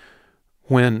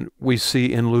when we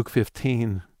see in Luke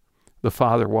 15 the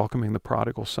father welcoming the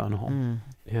prodigal son home.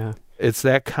 Yeah. It's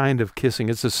that kind of kissing.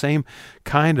 It's the same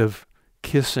kind of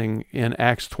kissing in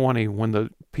Acts 20 when the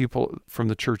people from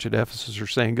the church at Ephesus are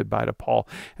saying goodbye to Paul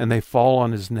and they fall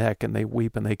on his neck and they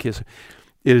weep and they kiss.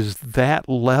 It is that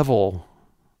level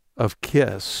of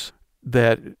kiss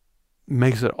that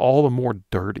makes it all the more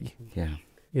dirty. Yeah.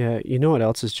 Yeah. You know what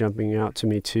else is jumping out to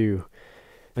me too?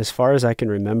 As far as I can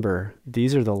remember,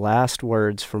 these are the last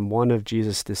words from one of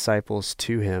Jesus' disciples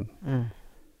to him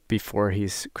before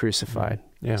he's crucified.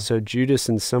 Yeah. So Judas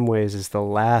in some ways is the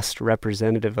last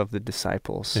representative of the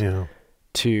disciples Yeah.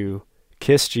 to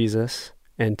kiss Jesus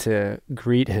and to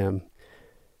greet him.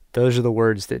 Those are the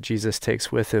words that Jesus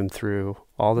takes with him through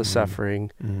all the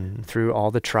suffering, through all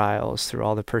the trials, through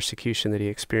all the persecution that he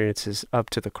experiences up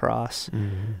to the cross.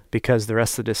 Because the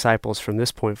rest of the disciples from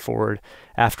this point forward,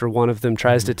 after one of them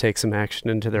tries to take some action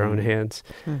into their own hands,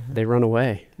 they run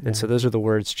away. And so those are the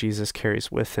words Jesus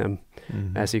carries with him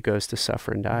as he goes to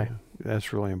suffer and die.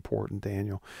 That's really important,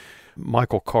 Daniel.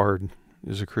 Michael Card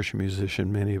is a Christian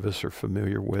musician many of us are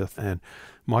familiar with, and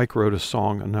Mike wrote a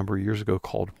song a number of years ago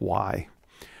called Why?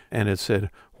 And it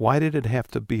said, why did it have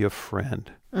to be a friend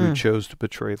who chose to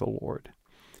betray the Lord?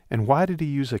 And why did he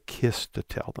use a kiss to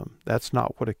tell them? That's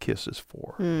not what a kiss is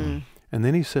for. And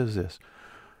then he says this,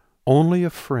 only a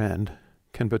friend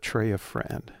can betray a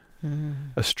friend.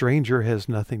 A stranger has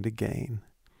nothing to gain.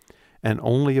 And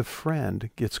only a friend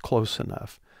gets close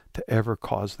enough to ever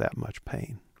cause that much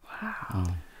pain. Wow.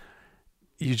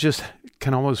 You just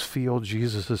can almost feel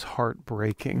Jesus' heart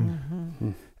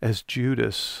breaking as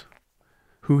Judas,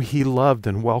 who he loved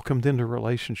and welcomed into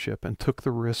relationship and took the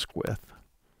risk with,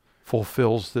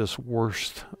 fulfills this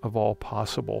worst of all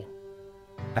possible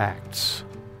acts,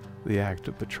 the act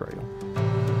of betrayal.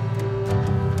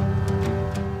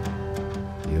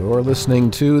 You're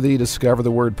listening to the Discover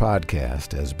the Word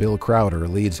podcast as Bill Crowder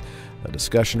leads a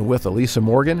discussion with Elisa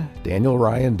Morgan, Daniel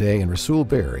Ryan Day, and Rasul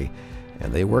Berry,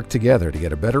 and they work together to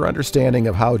get a better understanding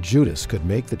of how Judas could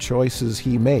make the choices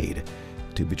he made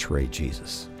to betray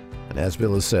Jesus. And as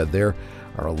Bill has said, there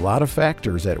are a lot of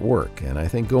factors at work, and I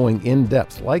think going in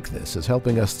depth like this is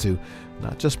helping us to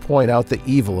not just point out the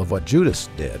evil of what Judas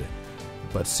did,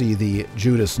 but see the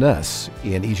Judas-ness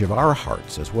in each of our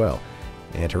hearts as well,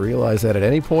 and to realize that at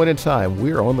any point in time,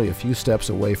 we're only a few steps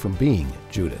away from being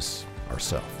Judas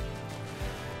ourselves.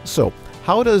 So,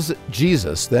 how does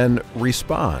Jesus then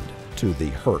respond to the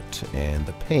hurt and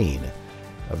the pain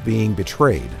of being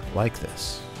betrayed like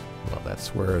this? Well,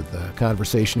 that's where the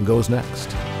conversation goes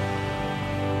next.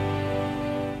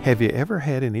 Have you ever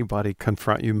had anybody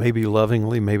confront you, maybe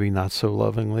lovingly, maybe not so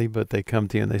lovingly, but they come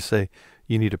to you and they say,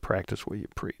 you need to practice what you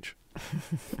preach?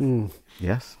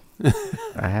 Yes,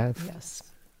 I have. Yes.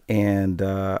 And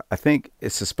I think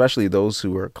it's especially those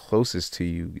who are closest to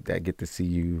you that get to see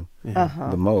you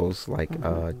the most, like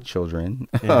children,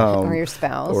 Or your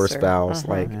spouse. or spouse,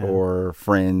 or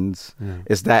friends. Yeah.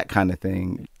 It's that kind of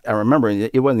thing. I remember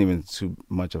it wasn't even too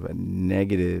much of a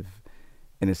negative,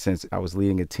 in a sense. I was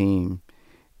leading a team,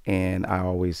 and I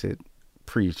always had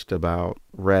preached about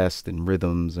rest and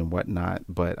rhythms and whatnot,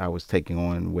 but I was taking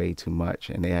on way too much,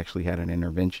 and they actually had an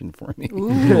intervention for me.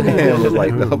 And it was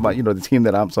like, the team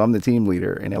that I'm the team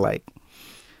leader, and they're like,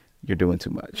 you're doing too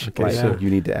much. Okay, Like, so- you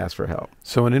need to ask for help.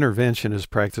 So an intervention is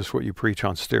practice what you preach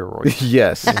on steroids.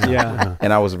 Yes. Yeah.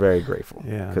 And I was very grateful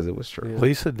Yeah. because it was true. Yeah.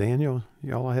 Lisa, Daniel,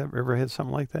 y'all have ever had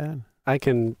something like that? I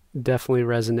can definitely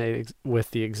resonate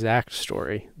with the exact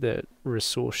story that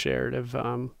Rasul shared of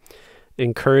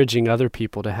encouraging other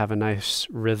people to have a nice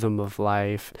rhythm of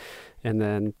life, and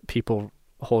then people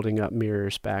holding up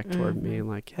mirrors back toward me and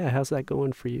like, yeah, how's that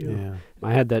going for you? Yeah.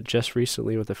 I had that just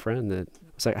recently with a friend that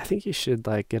was like, I think you should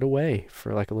like get away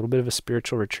for like a little bit of a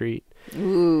spiritual retreat.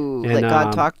 Ooh, And, let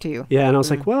God talk to you. Yeah, and I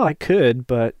was like, well, I could,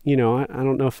 but I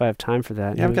don't know if I have time for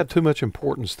that. Yeah, I've got too much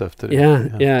important stuff to do.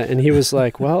 Yeah. And he was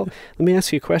like, well, let me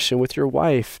ask you a question. With your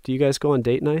wife, do you guys go on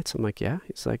date nights? I'm like, yeah.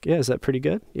 He's like, yeah, is that pretty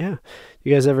good? Yeah.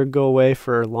 You guys ever go away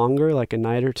for longer, like a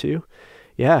night or two?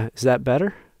 Yeah. Is that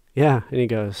better? Yeah. And he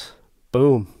goes,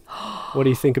 boom. What do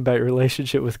you think about your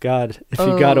relationship with God if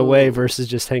you got away versus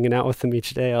just hanging out with him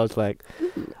each day? I was like,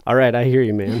 all right, I hear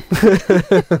you, man.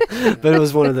 But it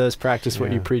was one of those practice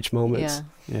what you preach moments.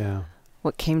 Yeah.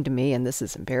 What came to me, and this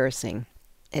is embarrassing,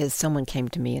 is someone came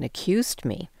to me and accused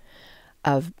me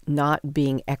of not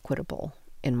being equitable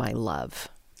in my love,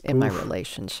 in my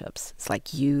relationships. It's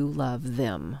like, you love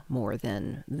them more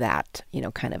than that,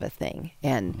 kind of a thing.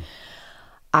 And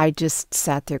I just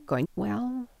sat there going,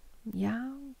 well,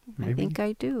 yeah, maybe. I think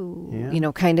I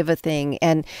do, kind of a thing.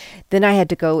 And then I had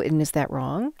to go, and is that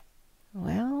wrong?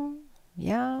 Well,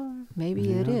 yeah,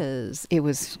 maybe it is. It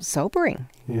was sobering.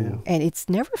 Yeah. And it's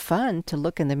never fun to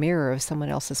look in the mirror of someone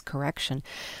else's correction,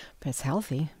 but it's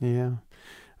healthy. Yeah.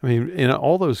 I mean, in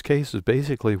all those cases,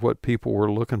 basically what people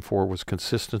were looking for was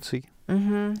consistency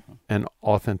and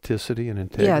authenticity and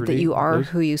integrity. Yeah, that you are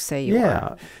who you say you are.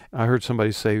 Yeah. I heard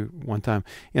somebody say one time,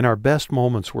 in our best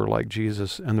moments, we're like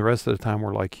Jesus, and the rest of the time,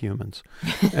 we're like humans.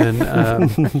 And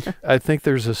I think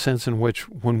there's a sense in which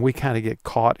when we kind of get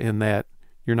caught in that,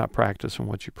 you're not practicing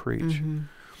what you preach.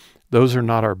 Those are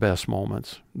not our best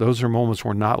moments. Those are moments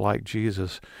we're not like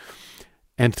Jesus.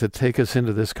 And to take us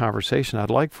into this conversation, I'd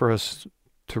like for us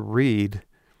to read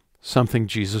something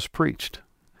Jesus preached.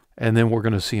 And then we're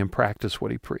going to see him practice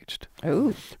what he preached.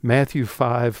 Ooh. Matthew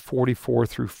 5:44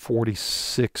 through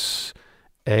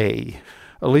 46a.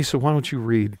 Elisa, why don't you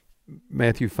read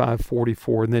Matthew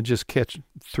 5:44 and then just catch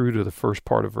through to the first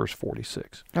part of verse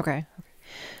 46. Okay.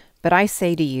 But I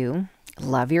say to you,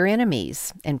 love your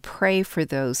enemies and pray for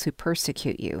those who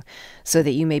persecute you, so that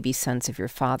you may be sons of your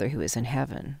Father who is in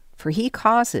heaven. For he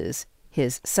causes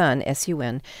his Son,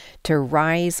 S-U-N, to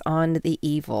rise on the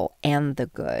evil and the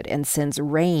good, and sends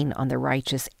rain on the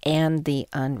righteous and the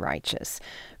unrighteous.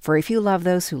 For if you love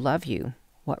those who love you,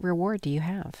 what reward do you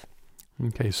have?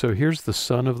 Okay, so here's the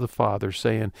Son of the Father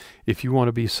saying, if you want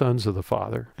to be sons of the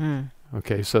Father,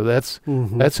 okay, so that's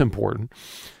important.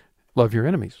 Love your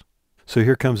enemies. So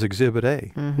here comes Exhibit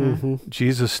A.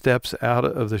 Jesus steps out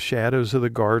of the shadows of the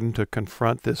garden to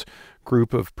confront this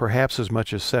group of perhaps as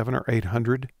much as 700 or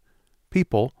 800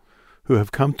 people who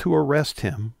have come to arrest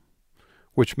him,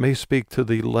 which may speak to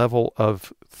the level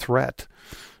of threat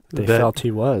they felt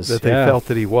he was. That they felt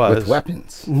that he was. With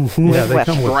weapons. Yeah, they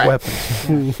come with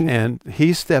weapons. And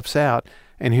he steps out,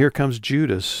 and here comes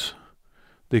Judas,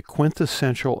 the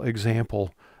quintessential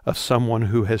example of someone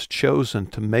who has chosen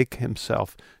to make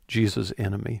himself Jesus'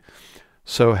 enemy.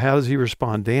 So how does he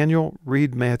respond? Daniel,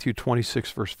 read Matthew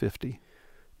 26, verse 50.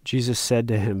 Jesus said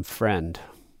to him, friend,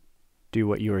 do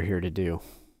what you are here to do.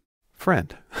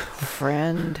 Friend.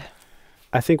 Friend.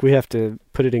 I think we have to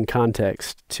put it in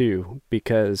context, too,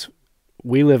 because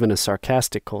we live in a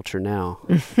sarcastic culture now.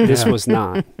 This was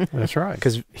not. That's right.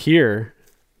 Because here,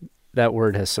 that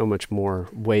word has so much more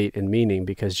weight and meaning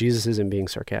because Jesus isn't being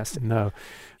sarcastic. No.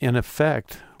 In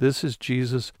effect, this is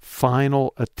Jesus'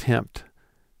 final attempt,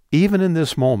 even in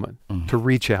this moment, to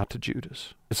reach out to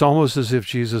Judas. It's almost as if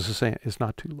Jesus is saying, it's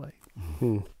not too late.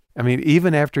 I mean,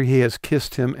 even after he has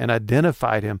kissed him and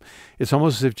identified him, it's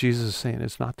almost as if Jesus is saying,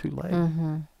 it's not too late.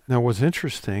 Now, what's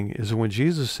interesting is when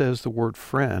Jesus says the word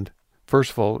friend,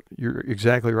 first of all, you're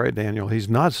exactly right, Daniel. He's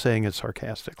not saying it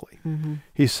sarcastically.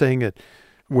 He's saying it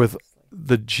with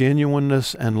the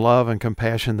genuineness and love and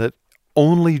compassion that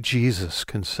only Jesus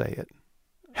can say it.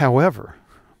 However,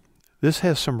 this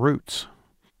has some roots.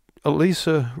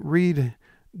 Elisa, read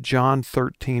John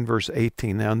 13, verse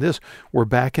 18. Now, in this, we're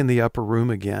back in the upper room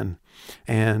again,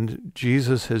 and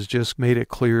Jesus has just made it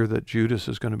clear that Judas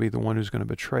is going to be the one who's going to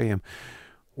betray him.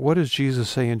 What does Jesus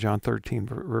say in John 13,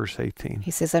 verse 18?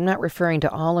 He says, I'm not referring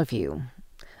to all of you.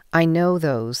 I know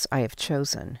those I have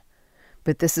chosen,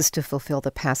 but this is to fulfill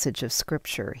the passage of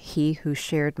Scripture. He who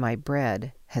shared my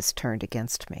bread has turned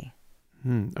against me.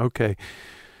 Okay.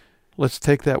 Let's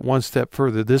take that one step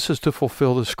further. This is to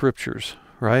fulfill the Scriptures,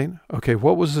 right? Okay,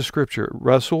 what was the Scripture?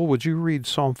 Russell, would you read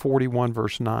Psalm 41,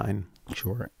 verse 9?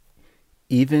 Sure.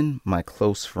 Even my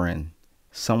close friend,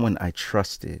 someone I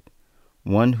trusted,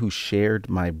 one who shared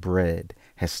my bread,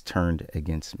 has turned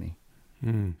against me.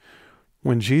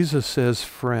 When Jesus says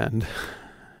friend,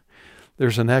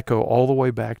 there's an echo all the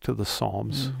way back to the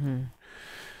Psalms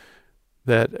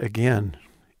that, again,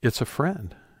 it's a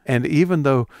friend. And even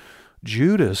though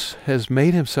Judas has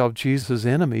made himself Jesus'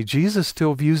 enemy, Jesus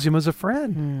still views him as a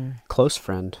friend. Close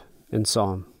friend in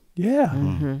Psalm.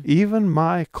 Yeah. Even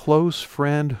my close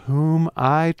friend whom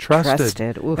I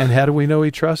trusted. Oof. And how do we know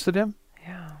he trusted him?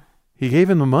 Yeah. He gave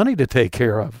him the money to take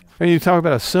care of. And you talk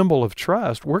about a symbol of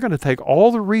trust. We're going to take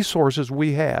all the resources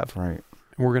we have, Right.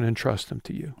 and we're going to entrust them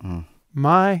to you.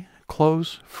 My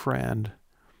close friend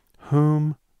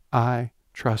whom I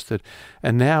trusted.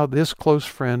 And now this close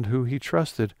friend who he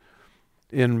trusted,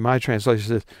 in my translation,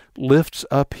 says, lifts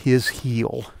up his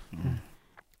heel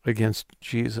against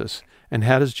Jesus. And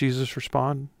how does Jesus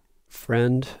respond?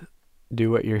 Friend,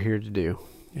 do what you're here to do.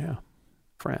 Yeah,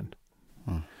 friend.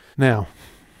 Now,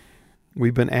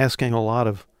 we've been asking a lot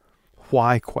of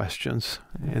why questions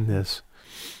in this.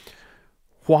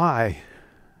 Why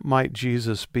might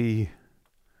Jesus be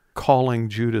calling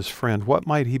Judas friend? What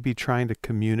might he be trying to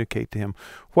communicate to him?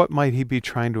 What might he be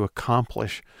trying to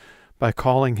accomplish by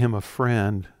calling him a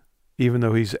friend, even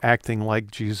though he's acting like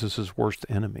Jesus' worst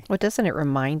enemy? Well, doesn't it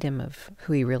remind him of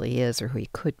who he really is or who he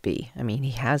could be? I mean,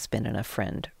 he has been in a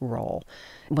friend role.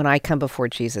 When I come before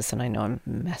Jesus and I know I'm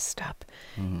messed up,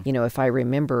 if I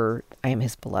remember I am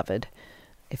his beloved,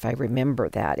 if I remember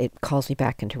that, it calls me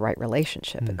back into right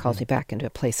relationship. It calls me back into a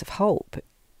place of hope.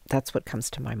 That's what comes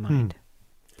to my mind.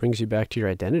 Brings you back to your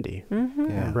identity,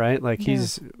 Yeah. right? Like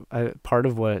part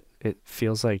of what it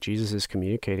feels like Jesus is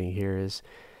communicating here is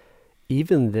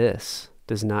even this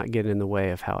does not get in the way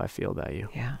of how I feel about you.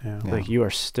 Yeah. Like you are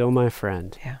still my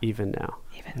friend, Yeah. even now.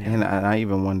 And I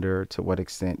even wonder to what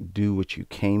extent do what you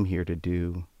came here to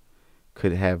do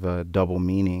could have a double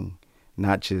meaning,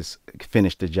 not just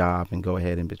finish the job and go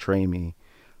ahead and betray me,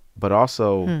 but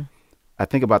also I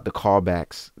think about the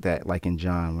callbacks that, like in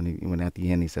John, when at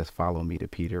the end he says, follow me to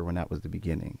Peter, when that was the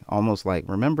beginning. Almost like,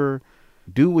 remember,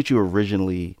 do what you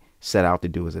originally set out to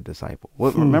do as a disciple.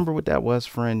 Remember what that was,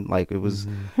 friend? Like it was,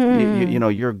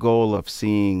 your goal of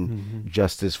seeing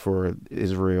justice for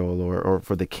Israel or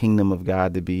for the kingdom of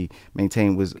God to be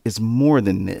maintained is more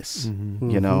than this,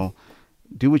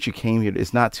 Do what you came here to.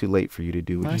 It's not too late for you to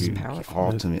do what That's you powerful.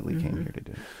 ultimately came here to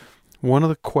do. One of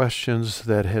the questions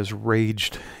that has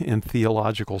raged in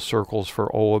theological circles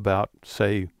for, about,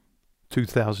 say,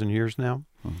 2,000 years now,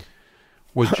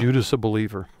 was Judas a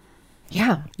believer?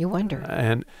 Yeah, you wonder.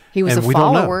 And He was and a we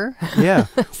don't know. follower. Yeah,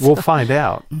 we'll find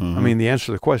out. I mean, the answer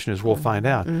to the question is we'll find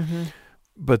out.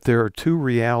 But there are two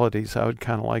realities I would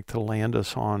kind of like to land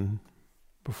us on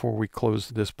before we close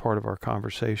this part of our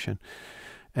conversation.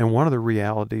 And one of the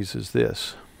realities is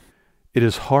this. It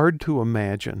is hard to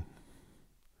imagine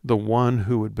the one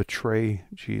who would betray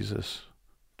Jesus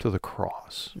to the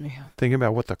cross. Yeah. Think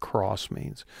about what the cross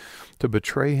means. To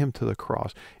betray him to the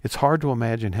cross. It's hard to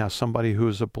imagine how somebody who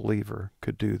is a believer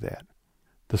could do that.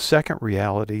 The second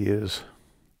reality is,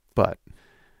 but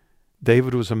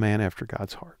David was a man after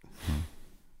God's heart.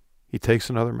 He takes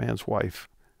another man's wife,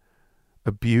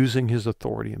 abusing his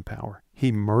authority and power.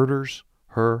 He murders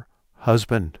her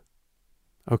husband.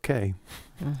 Okay.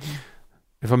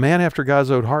 If a man after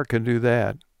God's own heart can do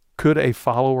that, could a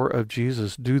follower of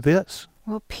Jesus do this?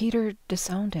 Well, Peter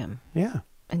disowned him Yeah.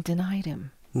 and denied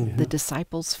him. The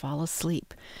disciples fall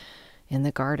asleep in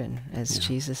the garden as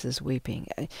Jesus is weeping.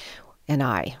 And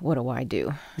what do I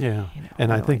do? Yeah. You know, And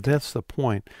what I do think do? that's the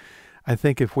point. I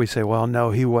think if we say, well, no,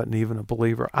 he wasn't even a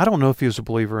believer. I don't know if he was a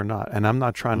believer or not. And I'm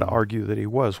not trying to argue that he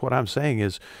was. What I'm saying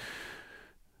is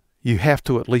you have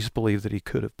to at least believe that he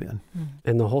could have been.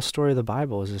 And the whole story of the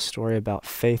Bible is a story about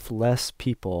faithless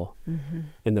people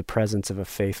in the presence of a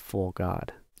faithful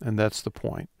God. And that's the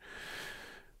point.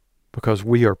 Because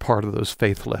we are part of those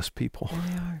faithless people.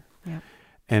 We are. Yeah.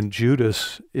 And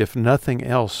Judas, if nothing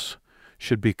else,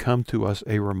 should become to us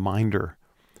a reminder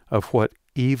of what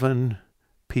even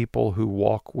people who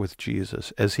walk with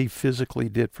Jesus, as he physically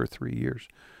did for 3 years,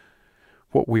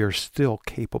 what we are still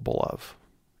capable of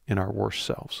in our worst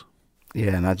selves.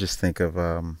 Yeah, and I just think of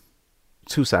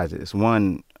two sides of this.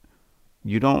 One,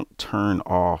 you don't turn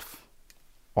off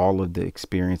all of the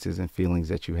experiences and feelings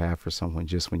that you have for someone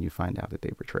just when you find out that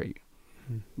they betray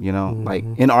you. You know, like,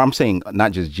 and I'm saying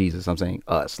not just Jesus, I'm saying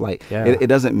us. Like, it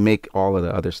doesn't make all of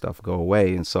the other stuff go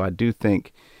away. And so I do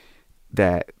think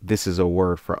that this is a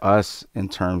word for us in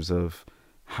terms of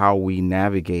how we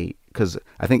navigate, because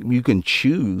I think you can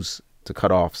choose to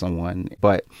cut off someone,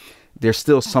 but there's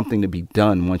still something to be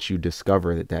done once you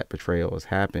discover that that betrayal has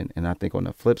happened. And I think on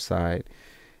the flip side,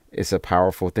 it's a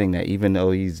powerful thing that even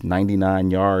though he's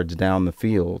 99 yards down the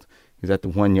field, he's at the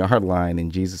 1 yard line,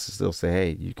 and Jesus will still say,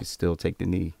 hey, you can still take the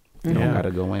knee You don't got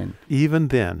to go in. Even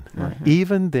then,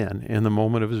 in the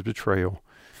moment of his betrayal,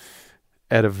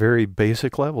 at a very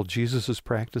basic level, Jesus is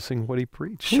practicing what he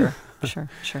preached. Sure.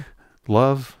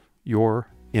 Love your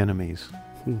enemies,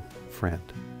 friend.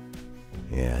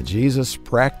 Yeah, Jesus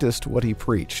practiced what he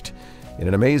preached in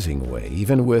an amazing way,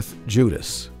 even with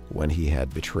Judas when he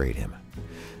had betrayed him.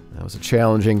 That was a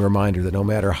challenging reminder that no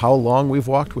matter how long we've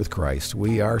walked with Christ,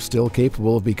 we are still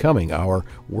capable of becoming our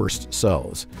worst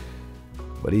selves.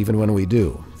 But even when we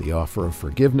do, the offer of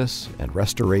forgiveness and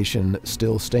restoration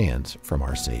still stands from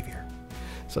our Savior.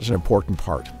 Such an important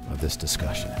part of this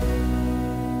discussion.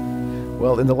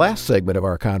 Well, in the last segment of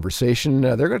our conversation,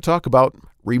 they're going to talk about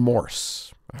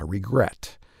remorse,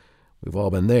 regret. We've all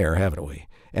been there, haven't we?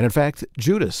 And in fact,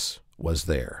 Judas was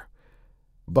there.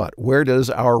 But where does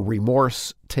our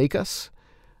remorse take us?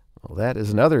 Well, that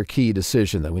is another key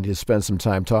decision that we need to spend some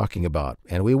time talking about.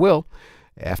 And we will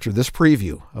after this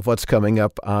preview of what's coming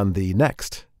up on the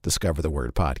next Discover the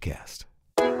Word podcast.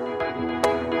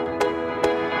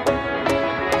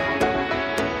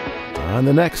 On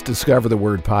the next Discover the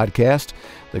Word podcast,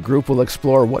 the group will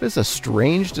explore what is a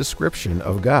strange description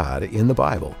of God in the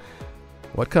Bible.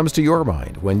 What comes to your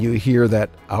mind when you hear that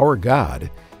our God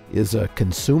is a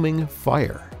consuming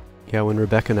fire? Yeah, when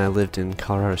Rebecca and I lived in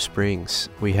Colorado Springs,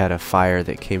 we had a fire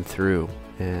that came through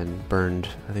and burned,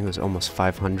 I think it was almost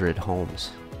 500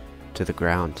 homes to the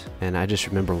ground. And I just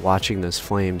remember watching those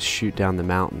flames shoot down the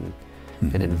mountain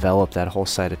and envelop that whole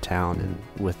side of town. And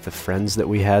with the friends that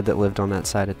we had that lived on that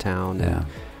side of town, and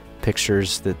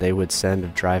pictures that they would send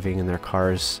of driving in their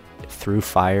cars through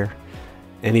fire.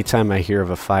 Anytime I hear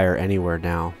of a fire anywhere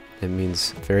now, it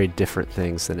means very different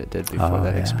things than it did before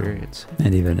experience.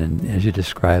 And even as you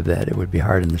describe that, it would be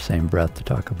hard in the same breath to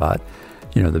talk about,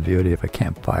 the beauty of a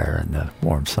campfire and the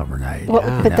warm summer night.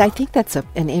 Well, but I think that's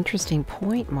an interesting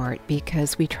point, Mart,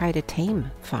 because we try to tame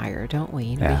fire, don't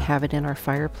we? We have it in our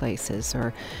fireplaces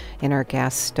or in our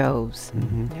gas stoves.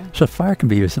 So fire can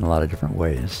be used in a lot of different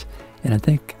ways. And I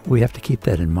think we have to keep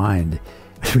that in mind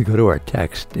as we go to our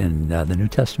text in the New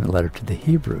Testament letter to the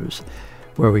Hebrews,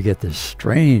 where we get this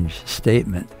strange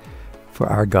statement, for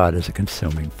our God is a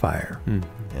consuming fire.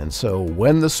 And so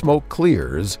when the smoke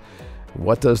clears,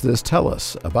 what does this tell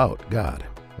us about God?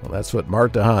 Well, that's what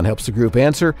Mart DeHaan helps the group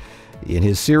answer in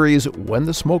his series, When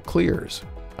the Smoke Clears,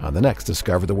 on the next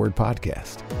Discover the Word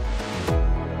podcast.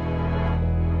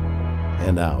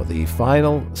 And now, the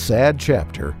final sad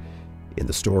chapter in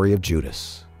the story of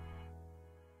Judas.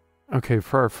 Okay,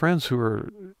 for our friends who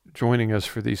are joining us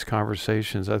for these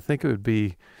conversations, I think it would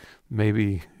be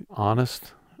maybe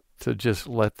honest to just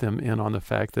let them in on the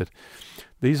fact that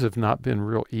these have not been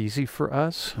real easy for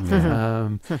us.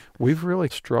 We've really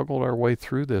struggled our way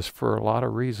through this for a lot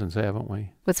of reasons, haven't we?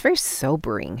 Well, it's very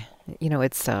sobering.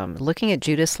 It's looking at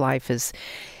Judas' life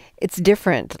it's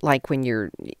different, like when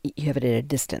you have it at a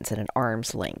distance, at an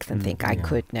arm's length, and think, I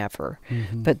could never.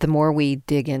 But the more we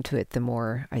dig into it, the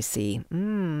more I see,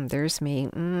 there's me,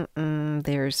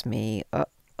 there's me,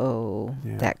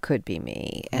 that could be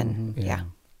me. And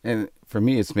And for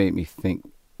me, it's made me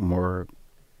think more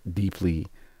deeply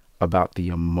about the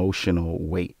emotional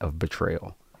weight of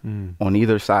betrayal on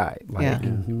either side. Like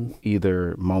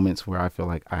either moments where I feel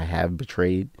like I have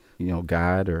betrayed,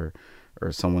 God or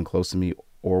someone close to me,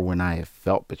 or when I have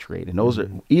felt betrayed. And those are,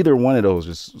 either one of those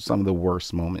is some of the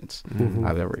worst moments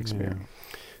I've ever experienced.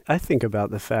 I think about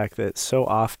the fact that so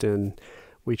often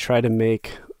we try to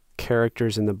make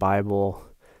characters in the Bible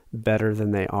better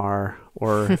than they are,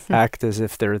 or act as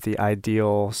if they're the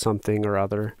ideal something or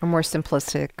other. Or more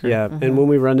simplistic. And when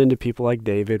we run into people like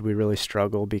David, we really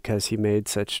struggle because he made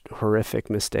such horrific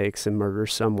mistakes and murdered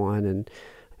someone. And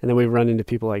then we run into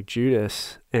people like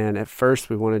Judas, and at first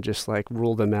we want to just like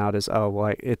rule them out as,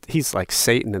 he's like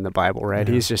Satan in the Bible, right?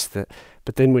 He's just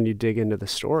but then when you dig into the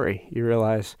story, you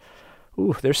realize,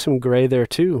 there's some gray there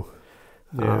too,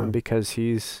 because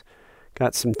he's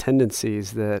got some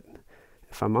tendencies that,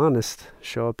 if I'm honest,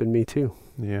 show up in me too.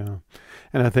 Yeah.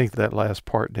 And I think that last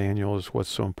part, Daniel, is what's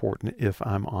so important, if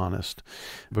I'm honest,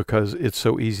 because it's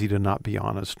so easy to not be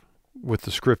honest with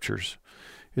the scriptures.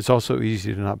 It's also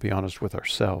easy to not be honest with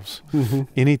ourselves.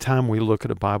 Anytime we look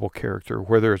at a Bible character,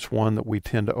 whether it's one that we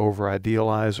tend to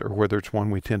over-idealize or whether it's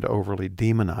one we tend to overly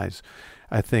demonize,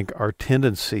 I think our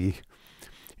tendency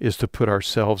is to put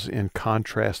ourselves in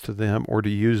contrast to them or to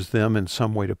use them in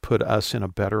some way to put us in a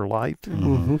better light,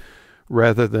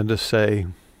 rather than to say,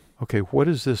 okay, what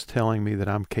is this telling me that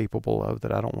I'm capable of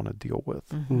that I don't want to deal with?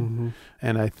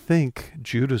 And I think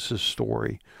Judas's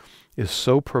story is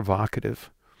so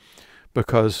provocative,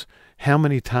 because how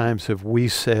many times have we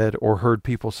said or heard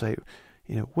people say,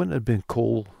 wouldn't it have been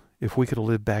cool if we could have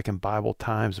lived back in Bible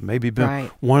times and maybe been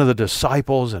Right. one of the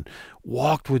disciples and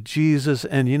walked with Jesus.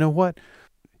 And you know what?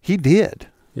 He did.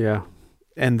 Yeah.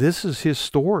 And this is his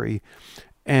story.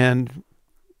 And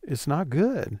it's not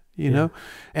good, you know?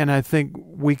 And I think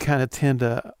we kind of tend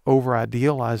to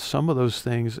over-idealize some of those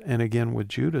things. And again, with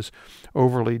Judas,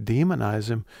 overly demonize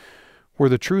him, where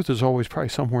the truth is always probably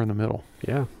somewhere in the middle.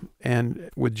 Yeah. And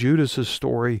with Judas's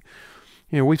story,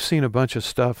 you know, we've seen a bunch of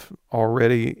stuff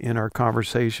already in our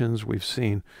conversations. We've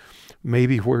seen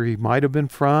maybe where he might have been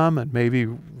from and maybe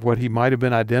what he might have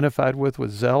been identified with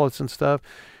zealots and stuff.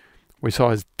 We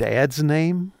saw his dad's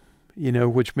name, you know,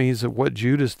 which means that what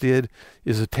Judas did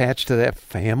is attached to that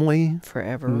family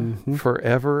Forever. Mhm.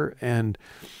 forever. And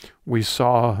we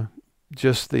saw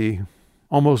just the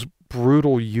almost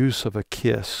brutal use of a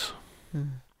kiss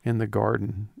in the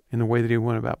garden, in the way that he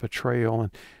went about betrayal.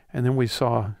 And then we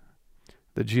saw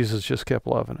that Jesus just kept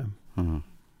loving him. Mm-hmm.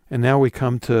 And now we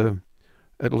come to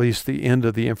at least the end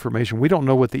of the information. We don't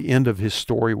know what the end of his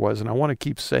story was. And I want to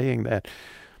keep saying that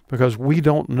because we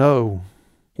don't know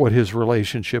what his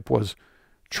relationship was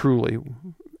truly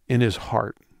in his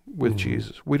heart with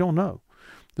Jesus. We don't know.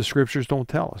 The scriptures don't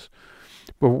tell us.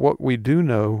 But what we do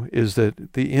know is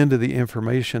that the end of the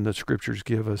information that scriptures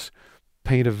give us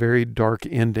paint a very dark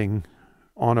ending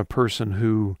on a person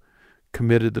who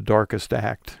committed the darkest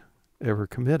act ever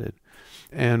committed.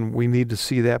 And we need to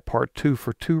see that part too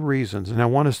for two reasons. And I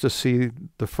want us to see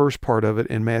the first part of it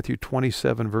in Matthew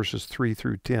 27, verses 3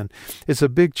 through 10. It's a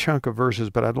big chunk of verses,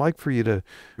 but I'd like for you to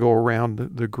go around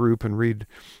the group and read,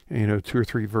 you know, 2 or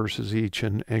 3 verses each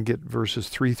and get verses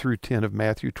 3 through 10 of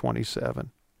Matthew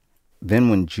 27. Then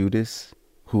when Judas,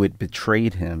 who had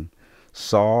betrayed him,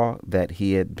 saw that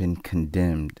he had been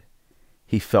condemned,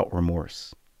 he felt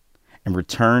remorse and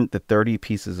returned the 30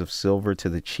 pieces of silver to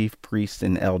the chief priests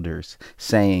and elders,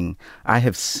 saying, I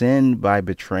have sinned by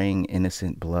betraying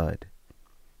innocent blood.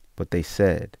 But they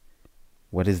said,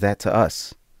 what is that to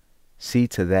us? See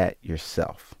to that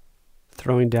yourself.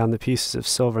 Throwing down the pieces of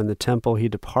silver in the temple, he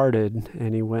departed,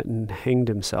 and he went and hanged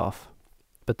himself.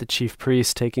 But the chief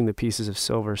priests, taking the pieces of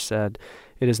silver, said,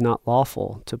 it is not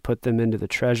lawful to put them into the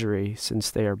treasury, since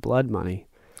they are blood money.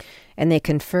 And they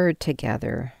conferred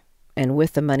together, and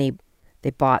with the money they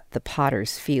bought the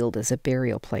potter's field as a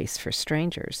burial place for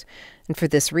strangers. And for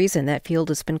this reason that field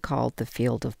has been called the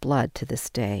field of blood to this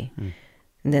day.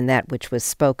 And then that which was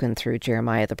spoken through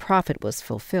Jeremiah the prophet was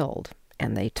fulfilled.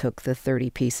 And they took the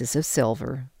 30 pieces of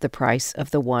silver, the price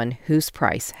of the one whose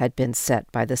price had been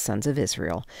set by the sons of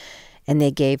Israel, and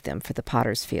they gave them for the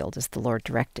potter's field as the Lord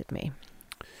directed me.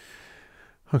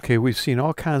 Okay, we've seen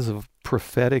all kinds of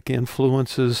prophetic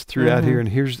influences throughout here, and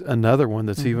here's another one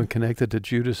that's even connected to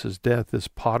Judas's death, this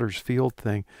potter's field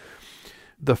thing.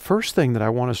 The first thing that I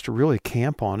want us to really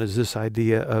camp on is this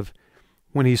idea of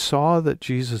when he saw that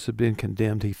Jesus had been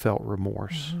condemned, he felt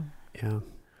remorse. Yeah.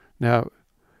 Now,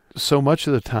 so much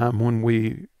of the time when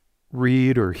we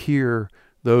read or hear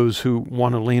those who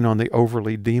want to lean on the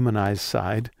overly demonized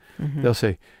side, they'll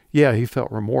say, yeah, he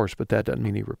felt remorse, but that doesn't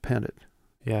mean he repented.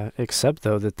 Yeah, except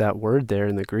though that word there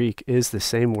in the Greek is the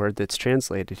same word that's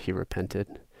translated, he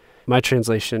repented. My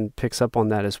translation picks up on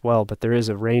that as well, but there is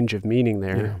a range of meaning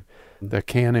there. Yeah. That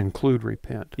can include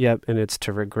repent. Yep, and it's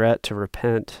to regret, to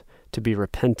repent, to be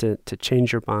repentant, to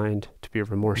change your mind, to be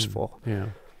remorseful. Yeah.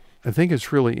 I think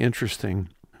it's really interesting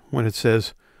when it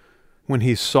says, when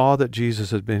he saw that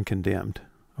Jesus had been condemned,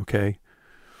 okay,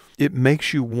 it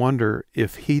makes you wonder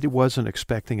if he wasn't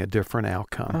expecting a different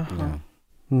outcome. Yeah.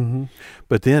 Mm-hmm.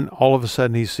 But then all of a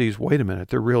sudden he sees, wait a minute,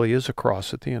 there really is a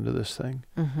cross at the end of this thing.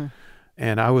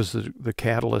 And I was the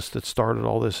catalyst that started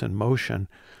all this in motion.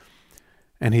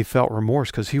 And he felt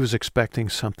remorse because he was expecting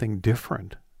something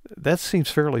different. That seems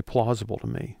fairly plausible to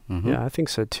me. Yeah, I think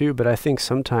so too. But I think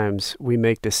sometimes we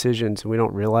make decisions and we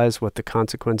don't realize what the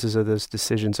consequences of those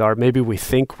decisions are. Maybe we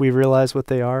think we realize what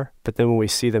they are, but then when we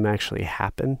see them actually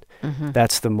happen,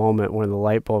 that's the moment when the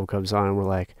light bulb comes on and we're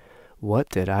like, what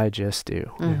did I just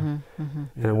do? And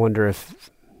I wonder if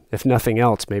nothing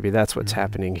else, maybe that's what's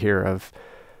happening here of,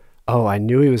 oh, I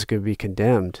knew he was going to be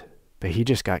condemned, but he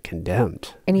just got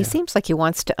condemned. And he seems like he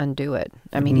wants to undo it.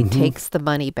 I mean, he takes the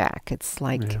money back. It's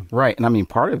like... Right. And I mean,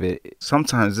 part of it,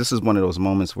 sometimes this is one of those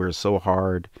moments where it's so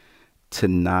hard to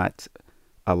not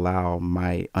allow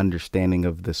my understanding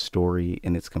of the story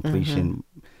and its completion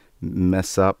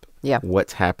mess up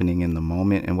what's happening in the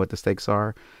moment and what the stakes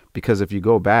are. Because if you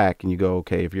go back and you go,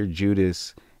 okay, if you're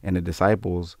Judas and the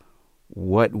disciples,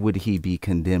 what would he be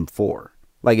condemned for?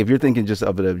 Like, if you're thinking just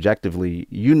of it objectively,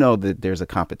 you know that there's a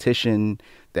competition,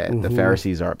 that the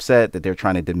Pharisees are upset, that they're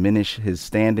trying to diminish his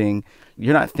standing.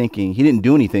 You're not thinking he didn't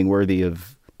do anything worthy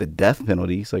of the death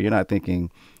penalty, so you're not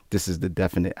thinking this is the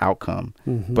definite outcome.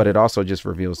 Mm-hmm. But it also just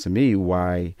reveals to me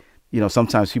why,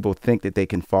 sometimes people think that they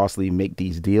can falsely make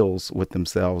these deals with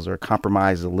themselves or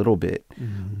compromise a little bit,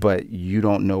 but you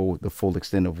don't know the full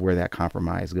extent of where that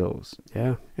compromise goes.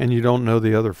 Yeah. And you don't know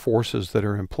the other forces that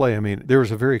are in play. I mean, there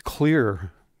was a very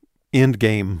clear end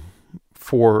game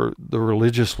for the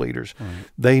religious leaders. Right.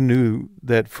 They knew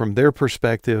that from their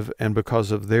perspective and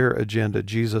because of their agenda,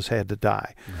 Jesus had to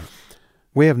die. Right.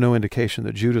 We have no indication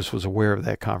that Judas was aware of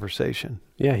that conversation.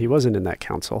 Yeah, he wasn't in that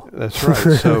council. That's right.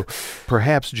 So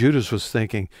perhaps Judas was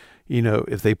thinking,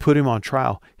 if they put him on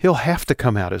trial, he'll have to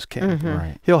come out as king. Mm-hmm.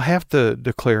 Right. He'll have to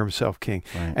declare himself king.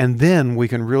 Right. And then we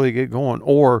can really get going.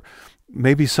 Or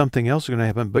maybe something else is going to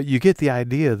happen. But you get the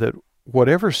idea that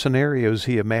whatever scenarios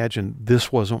he imagined,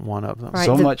 this wasn't one of them. Right.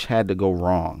 So much had to go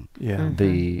wrong. Yeah. Mhm.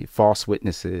 The false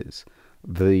witnesses,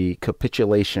 the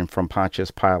capitulation from Pontius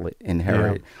Pilate and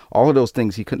Herod, all of those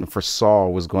things he couldn't foresaw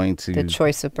was going to The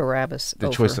choice of Barabbas. the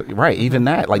over. choice of, right, even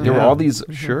that, like there were Yeah. all these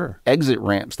Sure. exit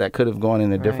ramps that could have gone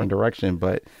in a different Right. direction,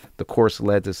 but the course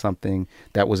led to something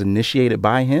that was initiated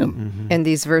by him. Mm-hmm. And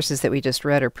these verses that we just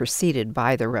read are preceded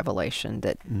by the revelation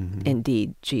that Mm-hmm.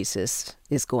 indeed Jesus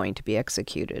is going to be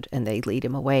executed. And they lead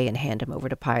him away and hand him over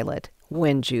to Pilate.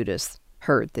 When Judas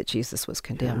heard that Jesus was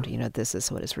condemned, this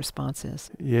is what his response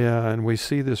is. Yeah, and we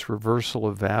see this reversal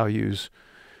of values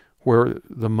where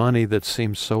the money that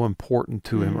seemed so important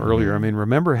to him earlier. I mean,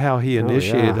 remember how he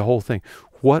initiated yeah. the whole thing.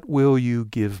 What will you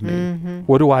give me? Mm-hmm.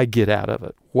 What do I get out of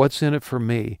it? What's in it for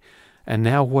me? And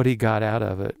now what he got out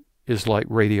of it is like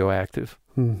radioactive.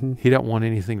 Mm-hmm. He don't want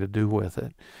anything to do with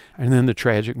it. And then the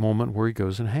tragic moment where he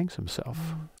goes and hangs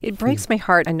himself. It breaks my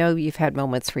heart. I know you've had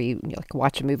moments where you like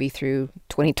watch a movie through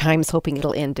 20 times hoping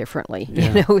it'll end differently,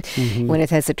 Yeah. Mm-hmm. when it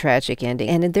has a tragic ending.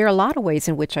 And there are a lot of ways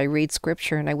in which I read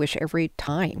scripture and I wish every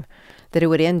time that it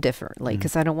would end differently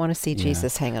because I don't want to see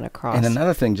Jesus hang on a cross. And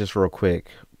another thing, just real quick,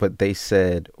 but they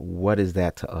said, what is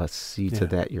that to us? See to Yeah.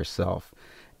 that yourself.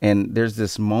 And there's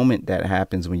this moment that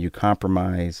happens when you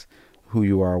compromise who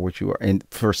you are, what you are, and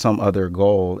for some other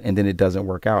goal, and then it doesn't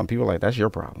work out. And people are like, that's your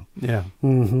problem. Yeah.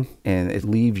 Mm-hmm. And it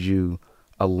leaves you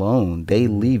alone. They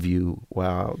leave you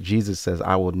while Jesus says,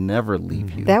 I will never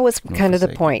leave you. That was nor kind of the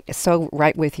forsake you." point. So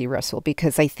right with you, Russell,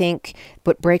 because I think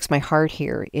what breaks my heart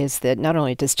here is that not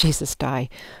only does Jesus die,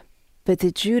 but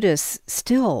that Judas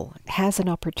still has an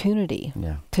opportunity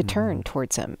Yeah. to turn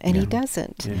towards him, and he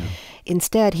doesn't. Yeah.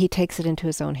 Instead, he takes it into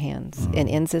his own hands and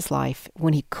ends his life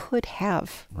when he could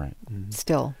have Right.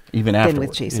 still Even been afterwards.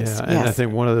 with Jesus. Yeah, and I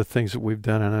think one of the things that we've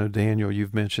done, I know, Daniel,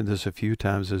 you've mentioned this a few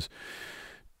times, is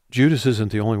Judas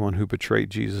isn't the only one who betrayed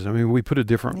Jesus. I mean, we put a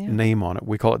different Yeah. name on it.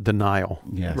 We call it denial.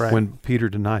 Yes. Right. When Peter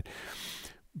denied.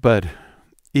 But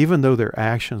even though their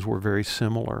actions were very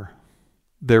similar,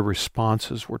 their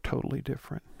responses were totally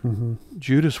different. Mm-hmm.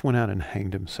 Judas went out and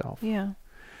hanged himself. Yeah.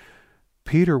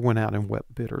 Peter went out and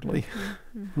wept bitterly,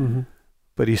 Mm-hmm.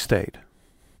 but he stayed.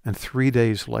 And 3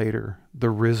 days later, the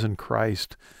risen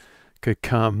Christ could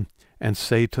come and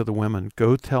say to the women,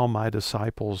 go tell my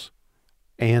disciples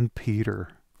and Peter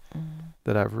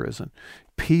that I've risen.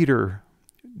 Peter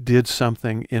did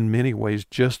something in many ways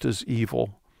just as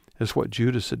evil as what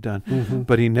Judas had done, Mm-hmm.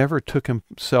 but he never took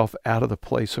himself out of the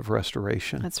place of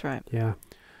restoration. That's right. Yeah.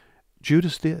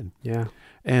 Judas did. Yeah.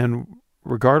 And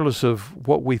regardless of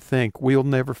what we think, we'll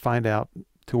never find out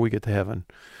till we get to heaven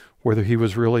whether he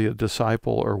was really a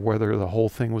disciple or whether the whole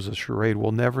thing was a charade.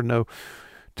 We'll never know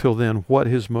till then what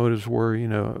his motives were.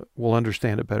 We'll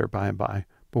understand it better by and by.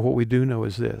 But what we do know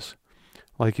is this.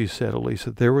 Like you said,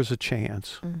 Elisa, there was a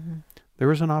chance. Mm-hmm. There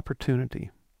was an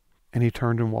opportunity. And he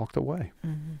turned and walked away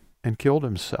Mm-hmm. and killed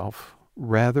himself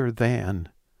rather than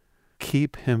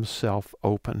keep himself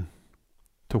open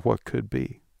to what could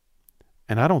be.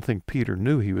 And I don't think Peter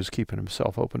knew he was keeping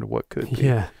himself open to what could be.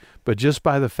 Yeah. But just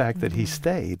by the fact that he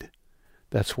stayed,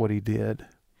 that's what he did.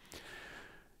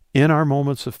 In our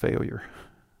moments of failure,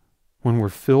 when we're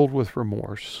filled with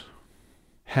remorse,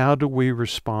 how do we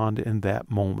respond in that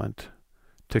moment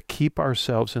to keep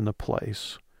ourselves in the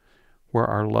place where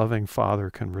our loving Father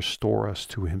can restore us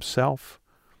to himself,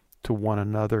 to one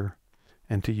another,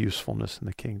 and to usefulness in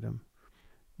the kingdom?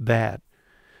 That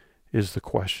is the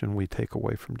question we take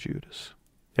away from Judas.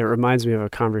 It reminds me of a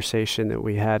conversation that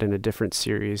we had in a different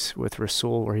series with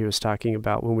Rasul, where he was talking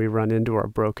about when we run into our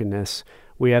brokenness,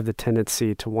 we have the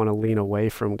tendency to want to lean away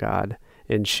from God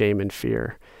in shame and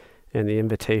fear. And the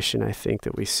invitation, I think,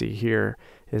 that we see here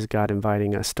is God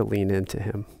inviting us to lean into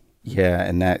him. Yeah,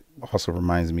 and that also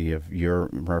reminds me of your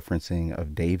referencing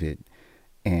of David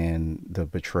and the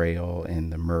betrayal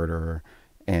and the murder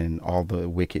and all the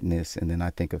wickedness. And then I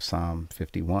think of Psalm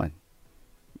 51,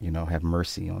 have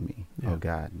mercy on me, oh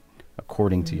God,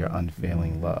 according to your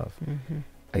unfailing love.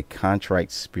 A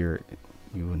contrite spirit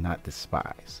you will not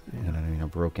despise. You know what I mean? A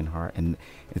broken heart. And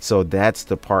so that's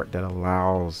the part that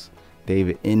allows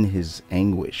David, in his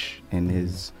anguish, in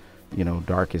his,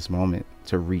 darkest moment,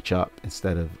 to reach up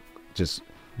instead of just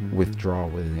withdraw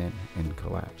within and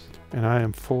collapse. And I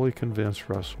am fully convinced,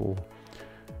 Russell,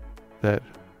 that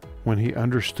when he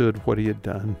understood what he had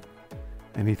done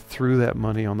and he threw that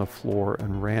money on the floor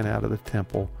and ran out of the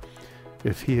temple,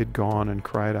 if he had gone and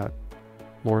cried out,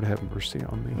 Lord, have mercy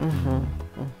on me,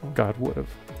 God would have.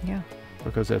 Yeah.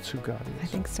 Because that's who God is. I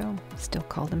think so. Still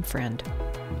called him friend.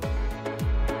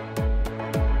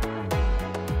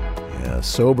 A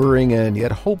sobering and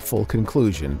yet hopeful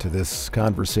conclusion to this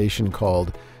conversation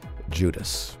called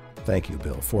Judas. Thank you,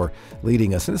 Bill, for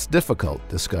leading us in this difficult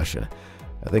discussion.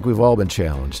 I think we've all been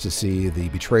challenged to see the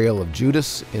betrayal of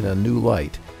Judas in a new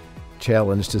light,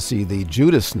 challenged to see the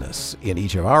Judasness in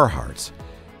each of our hearts,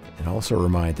 and also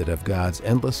reminded of God's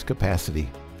endless capacity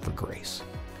for grace.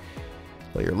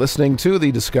 Well, you're listening to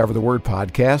the Discover the Word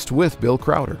podcast with Bill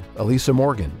Crowder, Elisa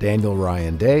Morgan, Daniel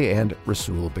Ryan Day, and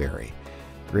Rasul Berry.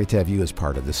 Great to have you as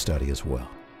part of this study as well.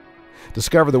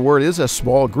 Discover the Word is a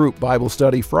small group Bible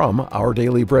study from Our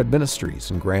Daily Bread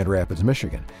Ministries in Grand Rapids,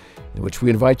 Michigan, in which we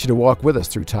invite you to walk with us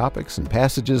through topics and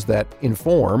passages that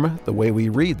inform the way we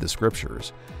read the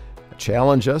Scriptures,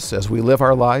 challenge us as we live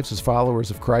our lives as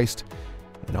followers of Christ,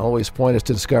 and always point us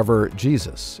to discover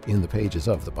Jesus in the pages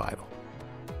of the Bible.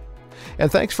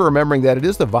 And thanks for remembering that it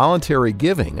is the voluntary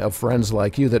giving of friends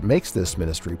like you that makes this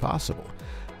ministry possible.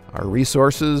 Our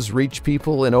resources reach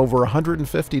people in over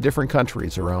 150 different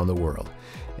countries around the world.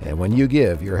 And when you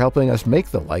give, you're helping us make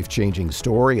the life-changing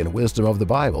story and wisdom of the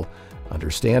Bible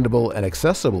understandable and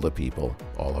accessible to people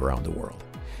all around the world.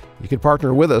 You can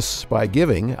partner with us by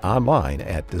giving online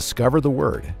at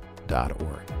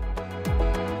discovertheword.org.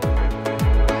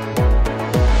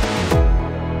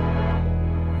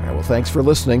 Well, thanks for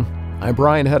listening. I'm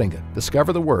Brian Hettinga.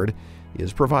 Discover the Word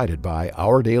is provided by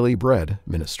Our Daily Bread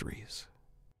Ministries.